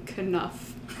I Am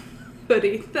Knuff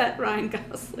hoodie that Ryan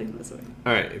Gosling was wearing.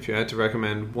 All right, if you had to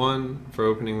recommend one for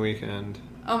opening weekend.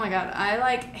 Oh my god,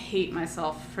 I hate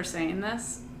myself for saying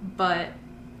this, but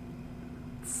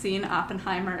seeing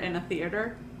Oppenheimer in a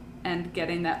theater and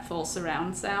getting that full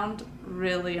surround sound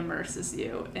really immerses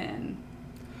you in.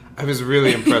 I was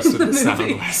really impressed with the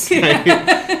sound last night.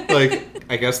 Yeah.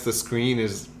 I guess the screen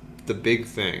is the big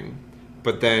thing,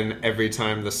 but then every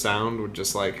time the sound would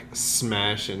just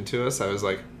smash into us, I was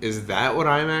like, is that what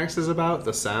IMAX is about?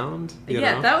 The sound?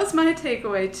 Yeah, that was my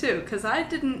takeaway too, because I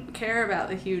didn't care about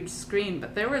the huge screen,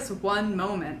 but there was one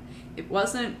moment. It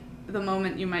wasn't the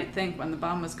moment you might think when the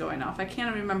bomb was going off. I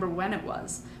can't remember when it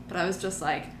was, but I was just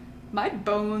like, my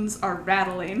bones are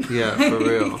rattling. Yeah, for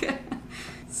real.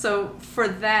 So for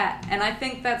that, and I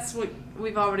think that's what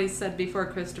we've already said before,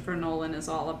 Christopher Nolan is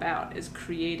all about, is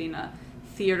creating a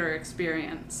theater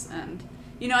experience. And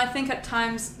I think at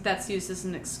times that's used as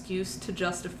an excuse to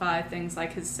justify things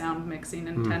like his sound mixing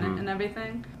and Tenet and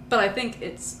everything, but I think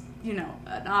it's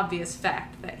an obvious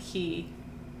fact that he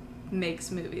makes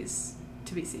movies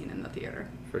to be seen in the theater.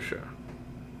 For sure.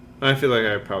 I feel like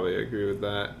I probably agree with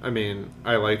that. I mean,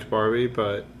 I liked Barbie,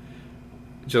 but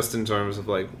just in terms of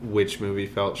which movie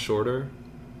felt shorter,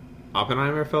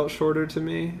 Oppenheimer felt shorter to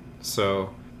me.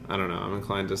 So I don't know. I'm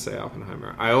inclined to say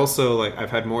Oppenheimer. I also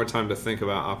I've had more time to think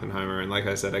about Oppenheimer, and like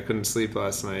I said, I couldn't sleep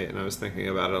last night, and I was thinking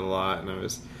about it a lot, and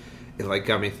it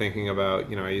got me thinking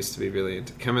about I used to be really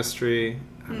into chemistry.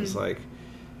 I was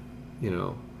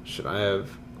should I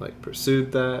have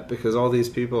pursued that, because all these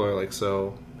people are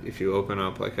so. If you open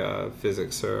up a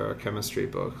physics or a chemistry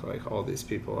book, all these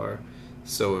people are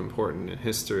so important in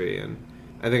history. And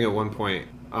I think at one point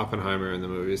Oppenheimer in the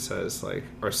movie says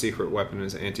our secret weapon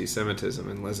is anti-Semitism,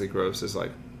 and Leslie Groves is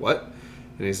like, what?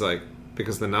 And he's like,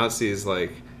 because the Nazis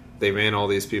they ran all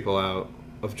these people out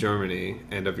of Germany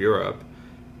and of Europe,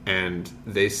 and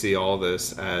they see all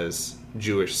this as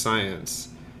Jewish science,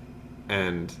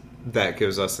 and that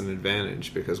gives us an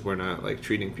advantage because we're not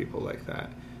treating people like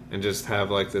that. And just have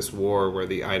this war where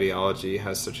the ideology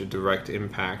has such a direct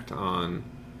impact on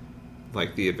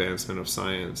the advancement of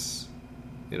science.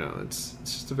 It's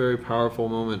just a very powerful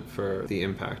moment for the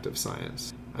impact of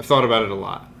science. I've thought about it a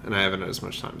lot, and I haven't had as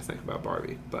much time to think about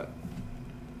Barbie, but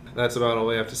that's about all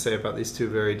we have to say about these two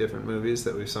very different movies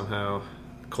that we've somehow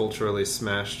culturally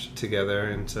smashed together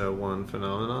into one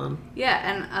phenomenon.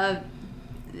 Yeah, and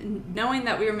knowing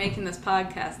that we were making this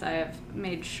podcast, I have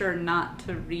made sure not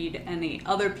to read any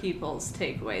other people's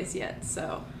takeaways yet.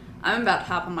 So I'm about to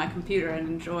hop on my computer and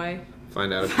enjoy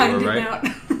find out if you were right. out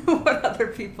what other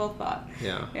people thought.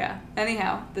 Yeah. Yeah.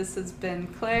 Anyhow, this has been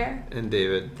Claire and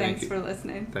David. Thanks for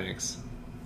listening. Thanks.